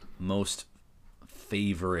most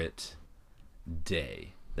favorite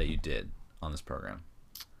day that you did on this program.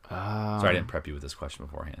 Sorry, I didn't prep you with this question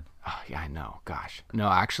beforehand. Oh, yeah, I know. Gosh. No,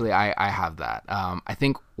 actually, I have that. I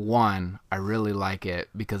think, one, I really like it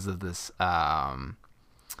because of this, the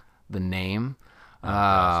name. He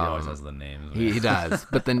always has the names. He does,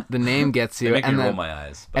 but the name gets you. They make me roll my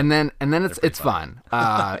eyes. And then it's fun.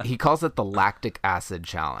 He calls it the lactic acid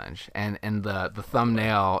challenge, and the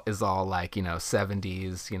thumbnail is all like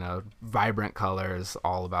 70s vibrant colors,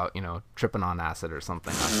 all about tripping on acid or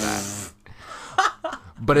something like that.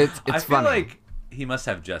 But it's funny. I feel like he must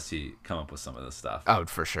have Jesse come up with some of this stuff. Oh,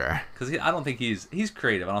 for sure. Because I don't think he's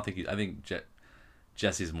creative. I think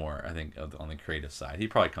Jesse's more, I think, on the creative side. He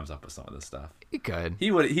probably comes up with some of this stuff. He could.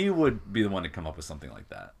 He would be the one to come up with something like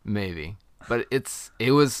that. Maybe. But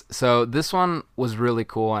so this one was really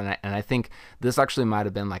cool, and I think this actually might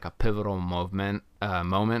have been like a pivotal moment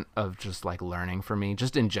of just like learning for me,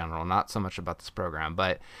 just in general, not so much about this program,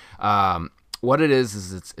 but what it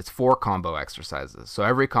is it's 4 combo exercises. So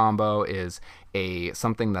every combo is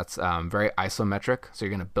something that's very isometric. So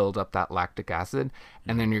you're going to build up that lactic acid,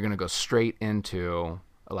 and then you're going to go straight into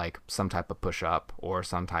like some type of push up or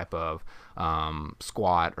some type of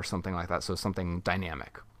squat or something like that. So something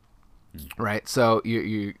dynamic, right? So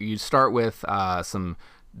you start with some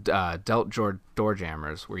delt door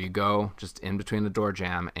jammers, where you go just in between the door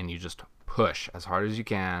jam and you just push as hard as you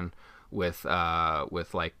can with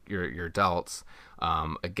like your delts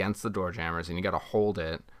against the door jammers, and you got to hold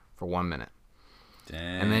it for 1 minute.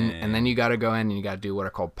 Dang. And then you got to go in and you got to do what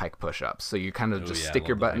are called pike push-ups. So you kind of just stick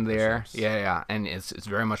your butt in there. Yeah, and it's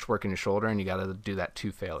very much working your shoulder, and you got to do that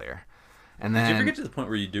to failure. And then did you ever get to the point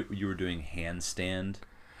where you were doing handstand?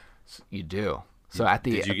 You do. So at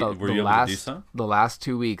the last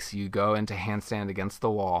 2 weeks, you go into handstand against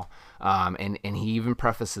the wall, and he even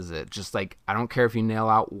prefaces it just like, I don't care if you nail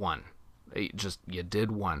out one. You did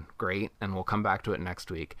one, great, and we'll come back to it next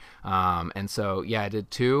week. And so I did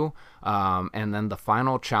 2, and then the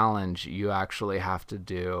final challenge you actually have to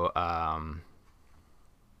do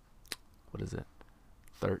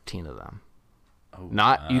 13 of them.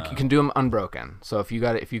 Oh, you can do them unbroken. So if you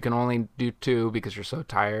can only do 2 because you're so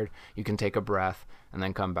tired, you can take a breath and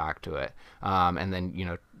then come back to it, and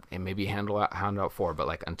then and maybe hand out 4, but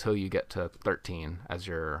like until you get to 13 as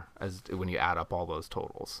when you add up all those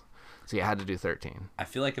totals. So you had to do 13. I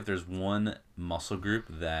feel like if there's one muscle group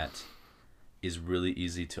that is really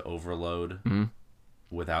easy to overload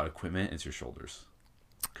without equipment, it's your shoulders,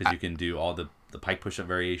 because you can do all the pike push-up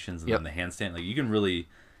variations and then the handstand. Like you can really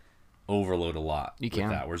overload a lot with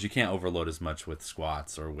that, whereas you can't overload as much with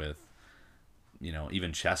squats or with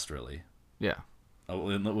even chest, really. Yeah.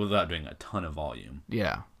 Without doing a ton of volume.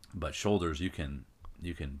 Yeah. But shoulders, you can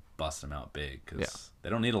bust them out big, because they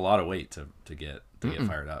don't need a lot of weight to get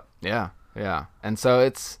fired up. Yeah. And so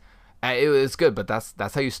it's good, but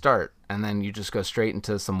that's how you start, and then you just go straight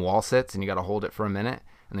into some wall sits, and you got to hold it for a minute,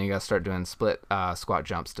 and then you got to start doing split squat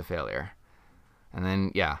jumps to failure, and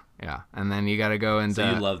then and then you got to go into.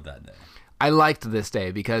 So you loved that day. I liked this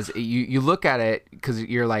day because you look at it, because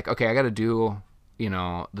you're like, okay, I got to do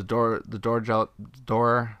the door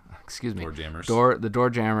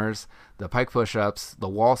jammers, the pike push-ups, the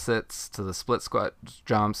wall sits, to the split squat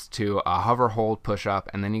jumps, to a hover hold push-up,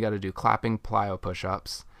 and then you got to do clapping plyo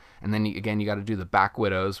push-ups, and then you got to do the back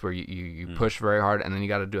widows, where you push very hard, and then you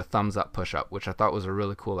got to do a thumbs up push-up, which I thought was a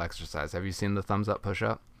really cool exercise. Have you seen the thumbs up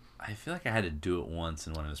push-up? I feel like I had to do it once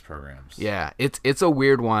in one of his programs. Yeah, it's a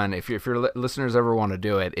weird one. If your listeners ever want to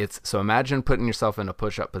do it, so imagine putting yourself in a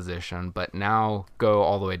push-up position, but now go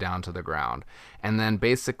all the way down to the ground, and then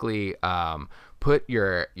basically put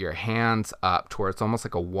your hands up to where it's almost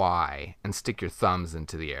like a Y, and stick your thumbs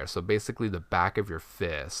into the air. So basically, the back of your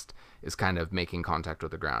fist is kind of making contact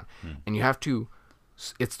with the ground, and you have to.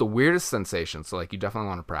 It's the weirdest sensation. So like, you definitely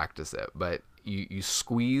want to practice it, but. You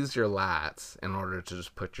squeeze your lats in order to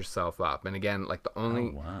just put yourself up, and again, like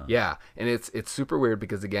and it's super weird,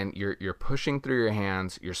 because again, you're pushing through your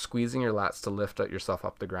hands, you're squeezing your lats to lift yourself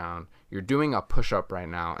up the ground, you're doing a push-up right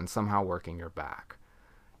now, and somehow working your back.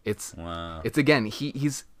 It's again,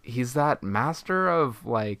 he's that master of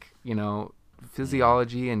like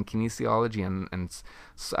physiology and kinesiology and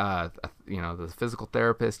the physical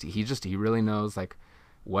therapist. He really knows like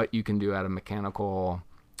what you can do at a mechanical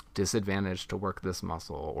disadvantage to work this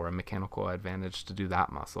muscle, or a mechanical advantage to do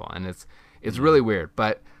that muscle, and it's really weird,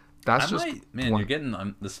 but that's you're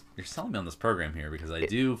selling me on this program here, because I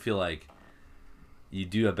do feel like you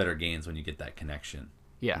do have better gains when you get that connection.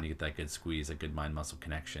 When you get that good squeeze, a good mind muscle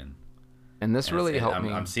connection, and this really helped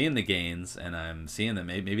me. I'm seeing the gains, and I'm seeing that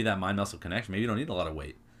maybe that mind muscle connection, maybe you don't need a lot of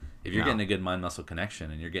weight if you're getting a good mind muscle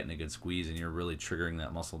connection, and you're getting a good squeeze, and you're really triggering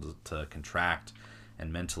that muscle to contract,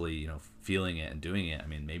 and mentally, feeling it and doing it. I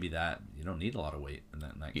mean, maybe that you don't need a lot of weight in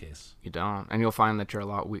that case. You don't, and you'll find that you're a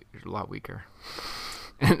lot weaker.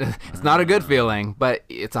 It's not a good feeling, but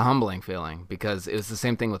it's a humbling feeling, because it was the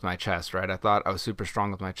same thing with my chest, right? I thought I was super strong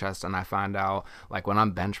with my chest, and I found out like when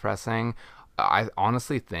I'm bench pressing, I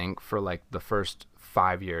honestly think for like the first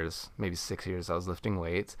 5 years, maybe 6 years I was lifting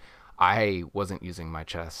weights, I wasn't using my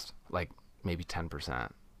chest like maybe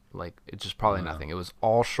 10%. Like, it's just probably nothing. It was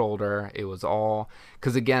all shoulder. It was all,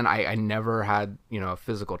 because again, I never had, a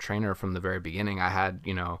physical trainer from the very beginning. I had,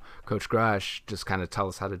 Coach Grush just kind of tell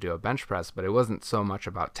us how to do a bench press, but it wasn't so much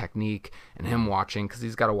about technique and him watching, because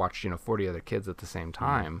he's got to watch, 40 other kids at the same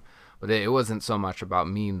time. But it wasn't so much about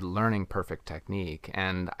me learning perfect technique.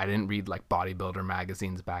 And I didn't read like bodybuilder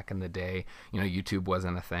magazines back in the day. YouTube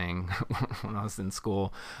wasn't a thing when I was in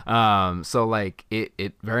school. So like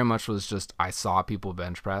it very much was just, I saw people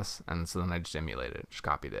bench press, and so then I just emulated it, just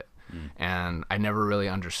copied it. And I never really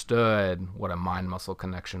understood what a mind muscle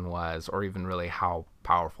connection was, or even really how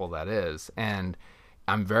powerful that is. And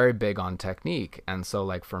I'm very big on technique. And so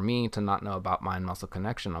like for me to not know about mind muscle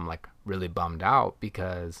connection, I'm like really bummed out,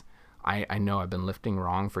 because I know I've been lifting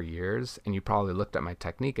wrong for years, and you probably looked at my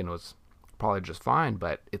technique and it was probably just fine,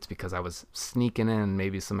 but it's because I was sneaking in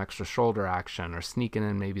maybe some extra shoulder action, or sneaking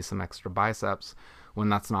in maybe some extra biceps, when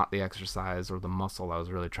that's not the exercise or the muscle I was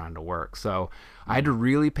really trying to work. So I had to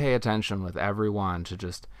really pay attention with everyone to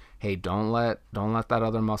just, hey, don't let that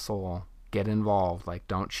other muscle get involved. Like,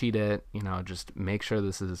 don't cheat it, just make sure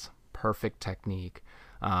this is perfect technique,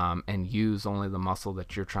 and use only the muscle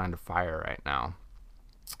that you're trying to fire right now.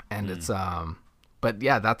 And it's but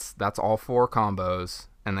yeah, that's all 4 combos,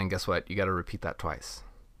 and then guess what, you got to repeat that twice.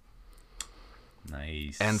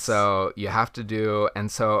 Nice. And so you have to do, and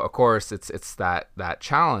so of course it's that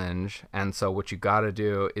challenge. And so what you got to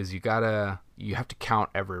do is you have to count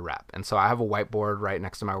every rep. And so I have a whiteboard right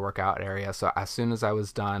next to my workout area. So as soon as I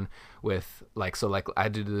was done with like I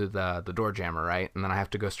did the door jammer, right? And then I have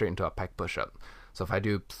to go straight into a pec push-up. So if I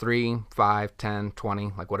do 3, 5, 10,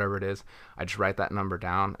 20, like whatever it is, I just write that number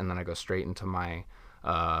down, and then I go straight into my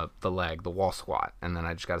the wall squat, and then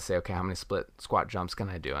I just got to say, okay, how many split squat jumps can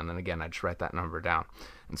I do? And then again, I just write that number down.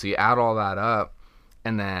 And so you add all that up,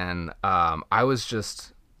 and then I was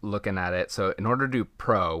just looking at it. So in order to do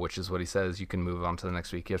pro, which is what he says you can move on to the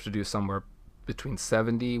next week, you have to do somewhere between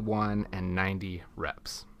 71 and 90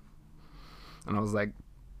 reps. And I was like,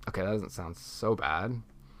 okay, that doesn't sound so bad,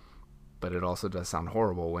 but it also does sound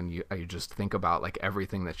horrible when you just think about like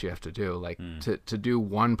everything that you have to do, like to do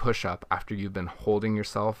one push-up after you've been holding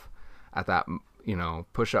yourself at that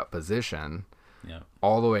push-up position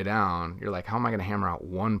all the way down. You're like, how am I going to hammer out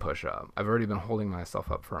one push-up? I've already been holding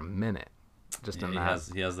myself up for a minute just in that.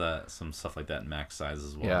 He has that, some stuff like that in max size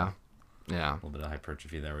as well. Yeah. A little bit of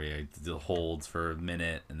hypertrophy there, where you do holds for a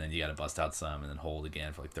minute, and then you got to bust out some, and then hold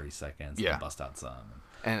again for like 30 seconds, and then bust out some.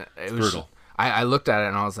 And it was brutal. I looked at it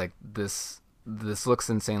and I was like, this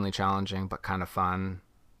looks insanely challenging, but kind of fun.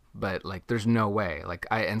 But like, there's no way. Like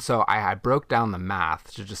so I broke down the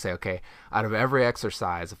math to just say, okay, out of every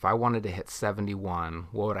exercise, if I wanted to hit 71,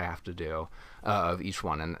 what would I have to do of each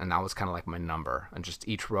one? And that was kind of like my number, and just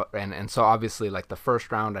each and so obviously like the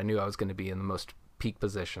first round, I knew I was going to be in the most peak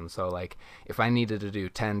position. So like if I needed to do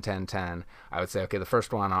 10, 10, 10, I would say, okay, the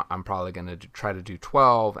first one I'm probably going to try to do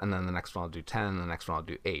 12, and then the next one I'll do 10, and the next one I'll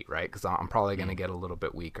do 8, right? Because I'm probably going to get a little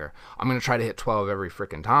bit weaker. I'm going to try to hit 12 every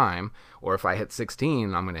freaking time, or if I hit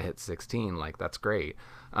 16, I'm going to hit 16. Like, that's great.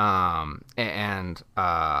 So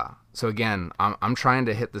again, I'm trying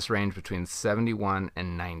to hit this range between 71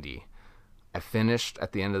 and 90. I finished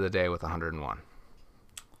at the end of the day with 101.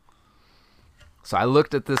 So I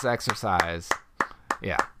looked at this exercise.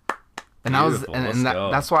 Yeah. And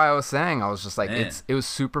that's why I was saying, I was just like, it was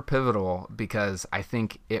super pivotal, because I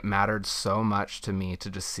think it mattered so much to me to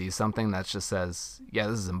just see something that just says, yeah,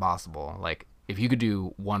 this is impossible. Like, if you could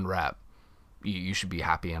do 1 rep, you should be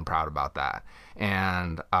happy and proud about that.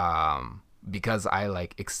 And because I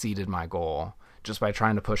like exceeded my goal just by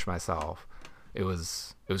trying to push myself, it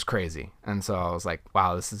was crazy. And so I was like,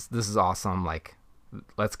 wow, this is awesome. Like,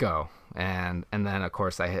 let's go. And then of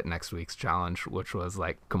course I hit next week's challenge, which was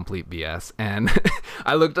like complete BS. And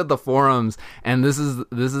I looked at the forums, and this is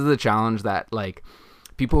the challenge that like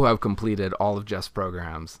people who have completed all of Jeff's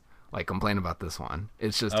programs like complain about this one.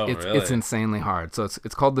 It's just it's insanely hard. So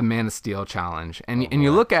it's called the Man of Steel challenge. And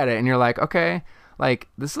you look at it and you're like, okay, like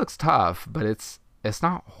this looks tough, but it's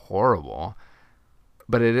not horrible.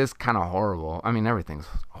 But it is kind of horrible. I mean, everything's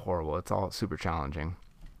horrible. It's all super challenging.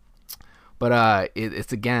 But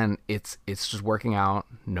it's just working out,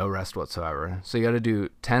 no rest whatsoever. So you got to do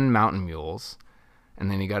 10 mountain mules, and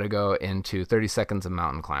then you got to go into 30 seconds of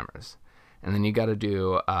mountain climbers. And then you got to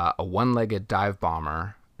do a one-legged dive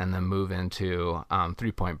bomber, and then move into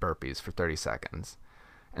 3-point burpees for 30 seconds.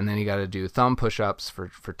 And then you got to do thumb push-ups for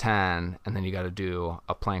 10, and then you got to do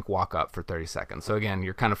a plank walk-up for 30 seconds. So again,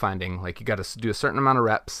 you're kind of finding like you got to do a certain amount of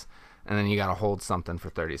reps, and then you got to hold something for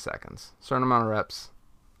 30 seconds. Certain amount of reps,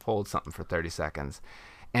 hold something for 30 seconds.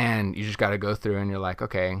 And you just got to go through, and you're like,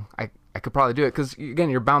 okay, I could probably do it, because again,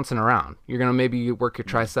 you're bouncing around. You're going to maybe work your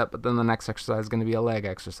tricep, but then the next exercise is going to be a leg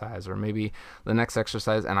exercise, or maybe the next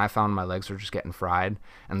exercise, and I found my legs were just getting fried,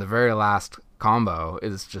 and the very last combo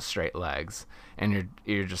is just straight legs, and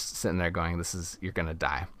you're just sitting there going, you're going to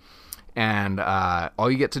die. And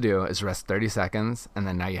all you get to do is rest 30 seconds, and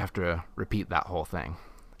then now you have to repeat that whole thing.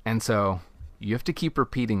 And so you have to keep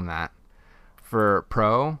repeating that for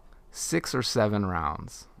pro 6 or 7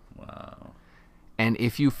 rounds. Wow. And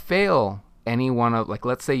if you fail any one of, like,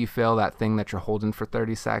 let's say you fail that thing that you're holding for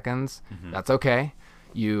 30 seconds, that's okay.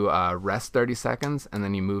 You rest 30 seconds, and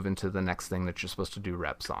then you move into the next thing that you're supposed to do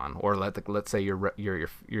reps on. Or let's say you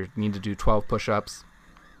need to do 12 push-ups,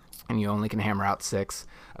 and you only can hammer out 6.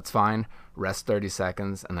 That's fine. Rest 30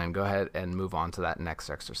 seconds, and then go ahead and move on to that next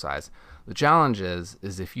exercise. The challenge is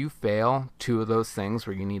if you fail 2 of those things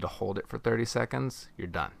where you need to hold it for 30 seconds, you're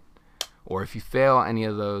done. Or if you fail any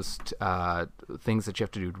of those things that you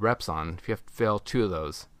have to do reps on, if you have to fail 2 of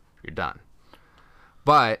those, you're done.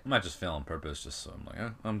 But I might just fail on purpose, just so I'm like,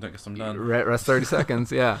 I guess I'm done. Rest 30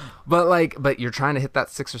 seconds, yeah. But you're trying to hit that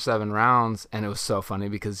 6 or 7 rounds, and it was so funny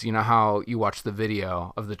because you know how you watch the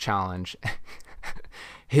video of the challenge.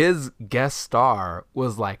 His guest star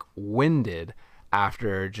was like winded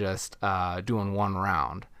after just doing 1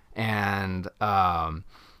 round, and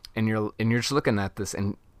you're just looking at this,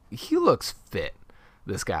 and he looks fit,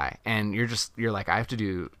 this guy, and you're like, I have to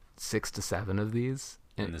do 6 to 7 of these.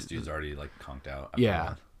 And this dude's already like conked out.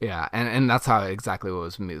 Yeah. And that's how exactly what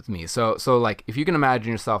was with me. So like, if you can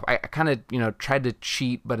imagine yourself, I kind of, tried to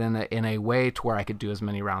cheat, but in a way to where I could do as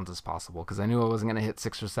many rounds as possible. Cause I knew I wasn't going to hit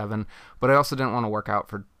 6 or 7, but I also didn't want to work out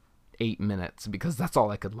for 8 minutes because that's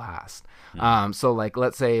all I could last. So like,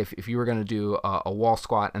 let's say if you were going to do a wall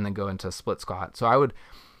squat and then go into a split squat. So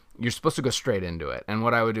you're supposed to go straight into it. And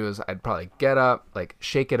what I would do is I'd probably get up, like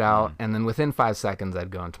shake it out, and then within 5 seconds,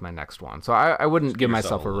 I'd go into my next one. So I wouldn't give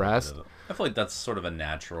myself a rest. I feel like that's sort of a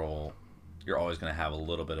natural, you're always going to have a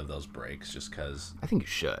little bit of those breaks just because. I think you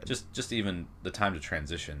should. Just even the time to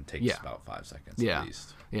transition takes about 5 seconds at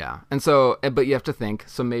least. Yeah. And so, but you have to think,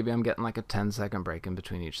 so maybe I'm getting like a 10-second break in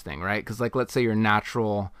between each thing, right? Because like, let's say you're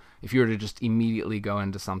natural, if you were to just immediately go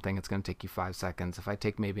into something, it's going to take you 5 seconds. If I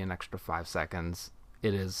take maybe an extra 5 seconds,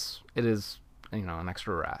 it is an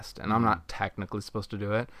extra rest, and I'm not technically supposed to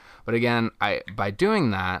do it, but again, by doing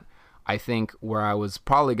that, I think where I was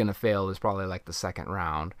probably going to fail is probably like the 2nd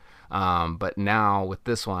round, but now with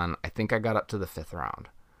this one, I think I got up to the 5th round.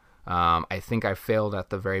 I think I failed at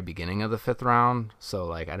the very beginning of the 5th round, so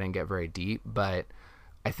like I didn't get very deep, but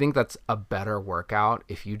I think that's a better workout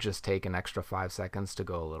if you just take an extra 5 seconds to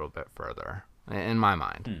go a little bit further, in my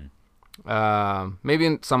mind.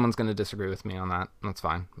 Maybe someone's going to disagree with me on that. That's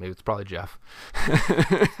fine. Maybe it's probably Jeff.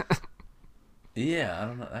 Yeah, I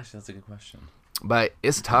don't know. Actually, that's a good question. But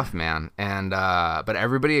it's tough, man. And but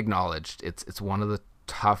everybody acknowledged it's one of the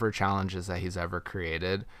tougher challenges that he's ever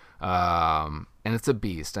created. And it's a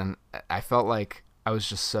beast. And I felt like I was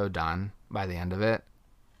just so done by the end of it.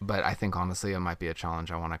 But I think honestly, it might be a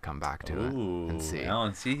challenge I want to come back to and see.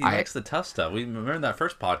 Alan, he likes the tough stuff. We remember that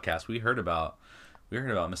first podcast we heard about.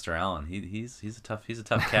 Mr. Allen. He's a tough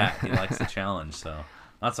cat. He likes the challenge, so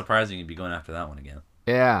not surprising you'd be going after that one again.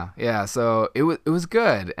 Yeah. So it was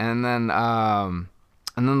good, and then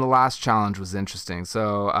the last challenge was interesting.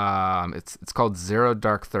 So it's called Zero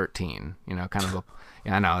Dark 13. Kind of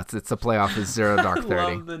I know it's a play off of Zero Dark 30.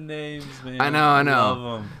 I love the names, man. I know.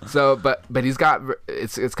 Love them. So but he's got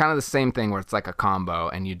it's kind of the same thing where it's like a combo,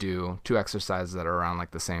 and you do 2 exercises that are around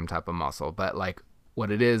like the same type of muscle, but like. What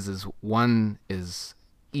it is one is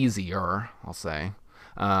easier, I'll say,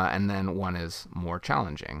 and then one is more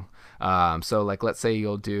challenging. So like, let's say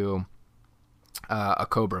you'll do a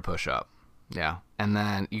Cobra push-up. Yeah. And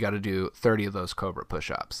then you got to do 30 of those Cobra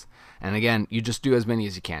push-ups. And again, you just do as many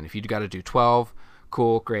as you can. If you got to do 12,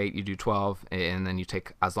 cool, great, you do 12, and then you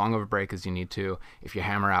take as long of a break as you need to. If you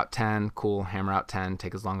hammer out 10, cool, hammer out 10,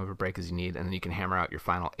 take as long of a break as you need, and then you can hammer out your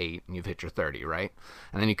final 8, and you've hit your 30, right?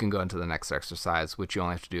 And then you can go into the next exercise, which you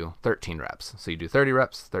only have to do 13 reps. So you do 30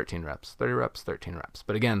 reps, 13 reps, 30 reps, 13 reps.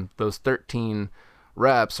 But again, those 13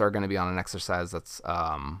 reps are going to be on an exercise that's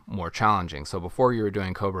more challenging. So before you were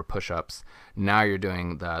doing Cobra push-ups, now you're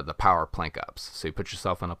doing the power plank ups. So you put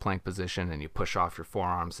yourself in a plank position and you push off your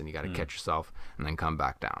forearms, and you got to catch yourself and then come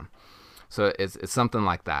back down. So it's something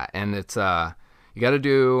like that. And it's you got to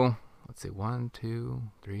do, let's see, 1, 2,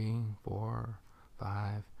 3, 4,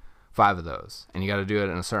 5 of those, and you got to do it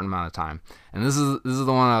in a certain amount of time. And this is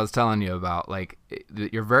the one I was telling you about. Like,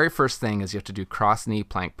 your very first thing is you have to do cross knee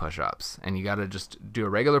plank push-ups, and you got to just do a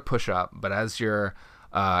regular push-up, but as you're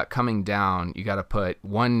coming down, you got to put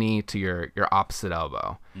one knee to your opposite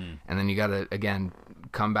elbow, and then you got to again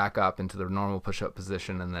come back up into the normal push-up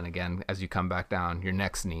position, and then again as you come back down, your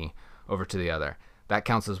next knee over to the other. That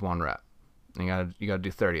counts as 1 rep. And you gotta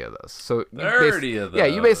do 30 of those. So 30 of those. Yeah,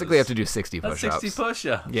 you basically have to do 60 push-ups. That's 60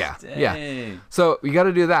 push-ups. Yeah, Dang. yeah. So you got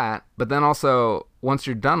to do that, but then also once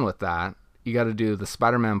you're done with that, you got to do the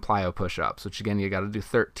Spider-Man plyo push-ups, which again you got to do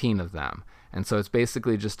 13 of them. And so it's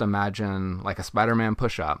basically just imagine like a Spider-Man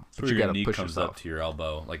push-up. So your knee comes up to your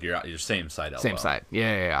elbow, like your same side elbow. Same side.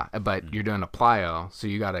 Yeah. But you're doing a plyo, so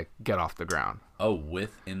you got to get off the ground. Oh,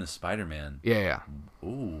 within the Spider-Man. Yeah.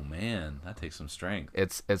 Ooh, man, that takes some strength.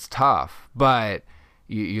 It's tough, but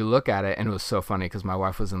you look at it, and it was so funny because my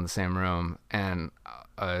wife was in the same room, and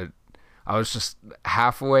I was just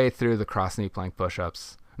halfway through the cross knee plank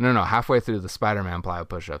push-ups. No, halfway through the Spider-Man plyo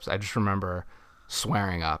push-ups. I just remember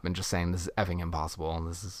swearing up and just saying, this is effing impossible, and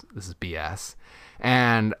this is BS.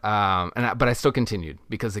 But I still continued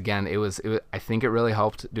because again, I think it really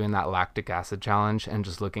helped doing that lactic acid challenge and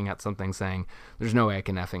just looking at something saying, there's no way I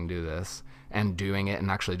can effing do this, and doing it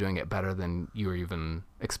and actually doing it better than you were even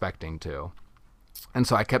expecting to. And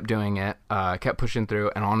so I kept doing it, kept pushing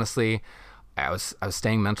through, and honestly, I was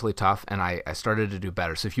staying mentally tough, and I started to do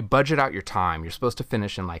better. So if you budget out your time, you're supposed to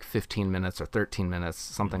finish in like 15 minutes or 13 minutes,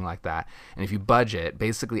 something like that. And if you budget,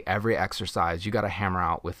 basically every exercise you got to hammer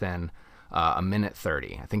out within a minute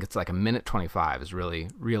 30. I think it's like a minute 25 is really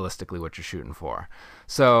realistically what you're shooting for.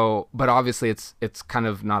 So, but obviously it's kind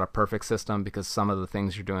of not a perfect system because some of the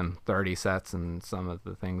things you're doing 30 sets and some of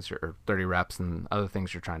the things are 30 reps and other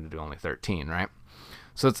things you're trying to do only 13, right?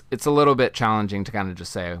 So it's a little bit challenging to kind of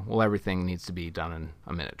just say, well, everything needs to be done in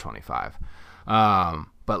a minute 25.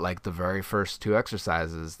 But like the very first two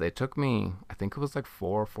exercises, they took me, I think it was like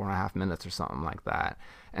 4.5 minutes or something like that.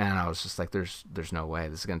 And I was just like, there's no way.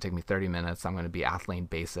 This is going to take me 30 minutes. I'm going to be Athlean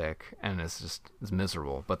basic. And it's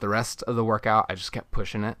miserable. But the rest of the workout, I just kept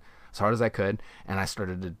pushing it as hard as I could. And I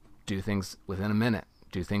started to do things within a minute.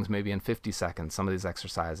 Do things maybe in 50 seconds, some of these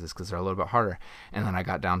exercises, because they're a little bit harder. And then I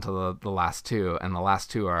got down to the last two, and the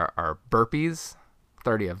last two are burpees,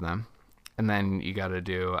 30 of them. And then you got to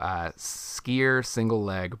do skier single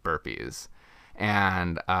leg burpees.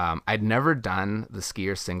 And I'd never done the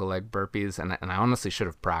skier single leg burpees, and I honestly should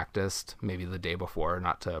have practiced maybe the day before,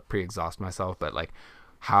 not to pre-exhaust myself, but like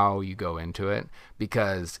how you go into it,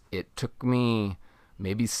 because it took me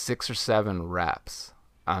maybe 6 or 7 reps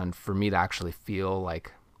and for me to actually feel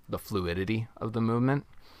like the fluidity of the movement,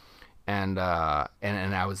 and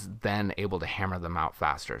I was then able to hammer them out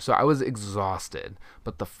faster. So I was exhausted,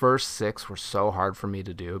 but the first 6 were so hard for me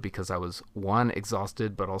to do because I was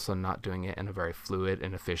exhausted, but also not doing it in a very fluid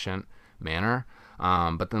and efficient manner.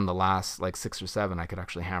 But then the last like 6 or 7 I could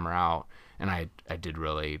actually hammer out, and I did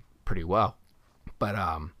really pretty well. But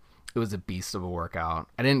it was a beast of a workout.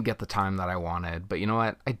 I didn't get the time that I wanted, but you know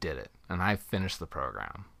what? I did it, and I finished the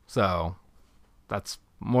program. So that's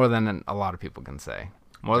more than a lot of people can say.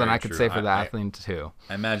 More than I could say for the Athlean too.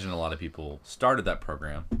 I imagine a lot of people started that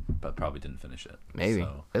program, but probably didn't finish it. Maybe.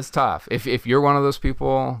 So. It's tough. If you're one of those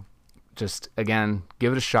people, just, again,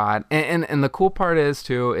 give it a shot. And the cool part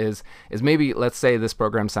is maybe, let's say this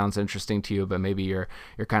program sounds interesting to you, but maybe you're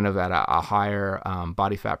kind of at a higher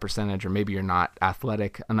body fat percentage, or maybe you're not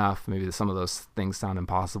athletic enough. Maybe some of those things sound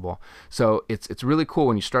impossible. So it's really cool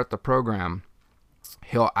when you start the program.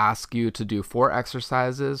 He'll ask you to do 4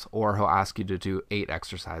 exercises, or he'll ask you to do 8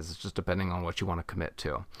 exercises, just depending on what you want to commit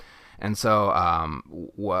to. And so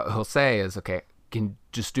what he'll say is, okay, can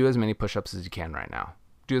just do as many push-ups as you can right now.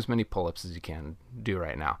 Do as many pull-ups as you can do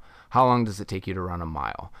right now. How long does it take you to run a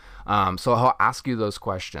mile? So he'll ask you those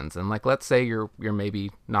questions. And like, let's say you're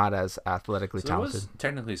maybe not as athletically talented. There was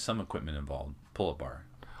technically some equipment involved, pull-up bar.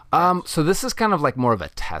 So this is kind of like more of a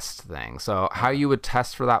test thing. So how you would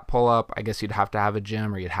test for that pull-up, I guess you'd have to have a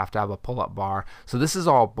gym, or you'd have to have a pull-up bar. So this is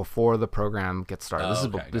all before the program gets started.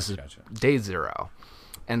 This is day 0.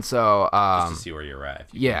 And so just to see where you're at,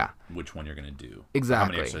 which one you're going to do, exactly,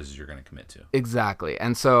 how many exercises you're going to commit to, exactly.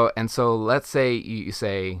 And so let's say you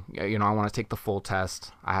say, I want to take the full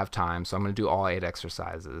test, I have time, so I'm going to do all 8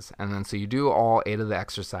 exercises. And then so you do all 8 of the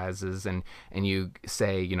exercises, and you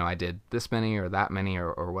say, I did this many or that many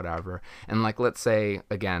or whatever. And like, let's say,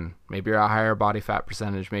 again, maybe you're a higher body fat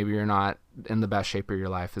percentage, maybe you're not in the best shape of your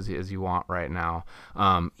life as you want right now.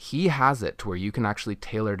 He has it to where you can actually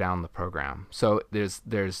tailor down the program. So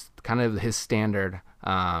there's kind of his standard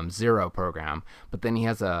 0 program, but then he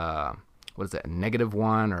has a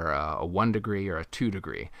 -1 or a 1 degree or a 2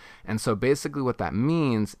 degree. And so basically what that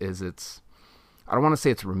means is I don't want to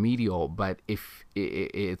say it's remedial, but if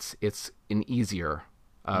it's an easier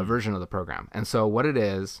version of the program. And so what it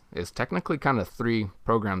is technically kind of 3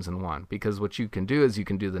 programs in one, because what you can do is you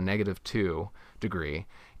can do the -2 degree,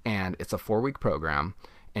 and it's a 4-week program,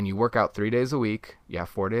 and you work out 3 days a week, you have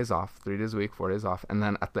 4 days off, 3 days a week, 4 days off, and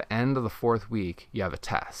then at the end of the 4th week, you have a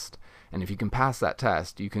test. And if you can pass that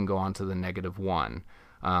test, you can go on to the -1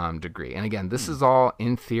 degree. And again, this is all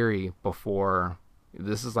in theory before,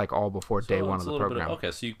 this is like all before day one of the program.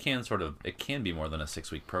 Okay, so you can it can be more than a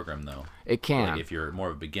 6-week program though. It can. Like if you're more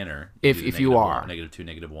of a beginner. If you are. -2,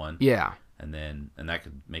 -1. Yeah. And that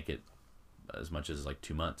could make it as much as like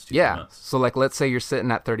 2 months. 3 months. So like, let's say you're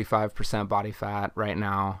sitting at 35% body fat right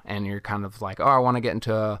now, and you're kind of like, oh, I want to get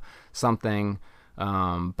into something,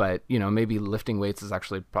 but maybe lifting weights is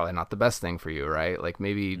actually probably not the best thing for you, right? Like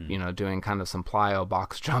maybe doing kind of some plyo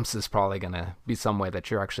box jumps is probably going to be some way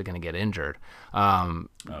that you're actually going to get injured.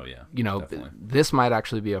 Definitely. This might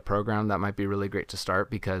actually be a program that might be really great to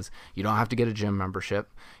start, because you don't have to get a gym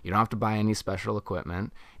membership, you don't have to buy any special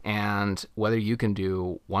equipment, and whether you can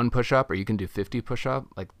do 1 push-up or you can do 50 push-up,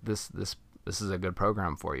 like this is a good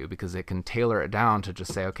program for you, because it can tailor it down to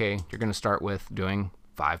just say, okay, you're going to start with doing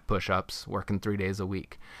 5 push-ups, working 3 days a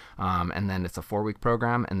week, and then it's a 4-week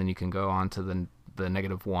program, and then you can go on to the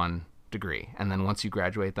 -1 degree, and then once you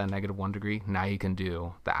graduate that -1 degree, now you can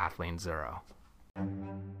do the Athlean 0.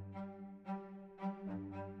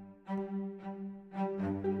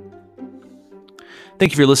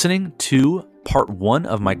 Thank you for listening to part 1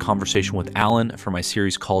 of my conversation with Alan for my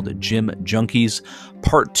series called Gym Junkies.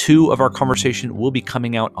 Part 2 of our conversation will be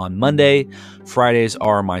coming out on Monday. Fridays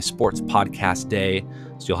are my sports podcast day,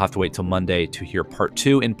 so you'll have to wait till Monday to hear part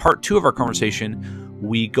 2. In part 2 of our conversation,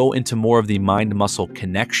 we go into more of the mind-muscle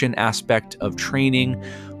connection aspect of training.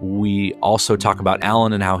 We also talk about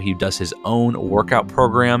Alan and how he does his own workout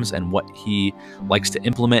programs and what he likes to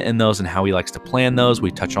implement in those and how he likes to plan those. We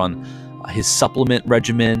touch on his supplement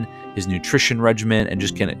regimen, his nutrition regimen, and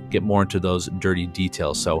just get more into those dirty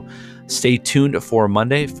details. So stay tuned for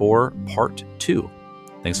Monday for part 2.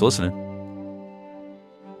 Thanks for listening.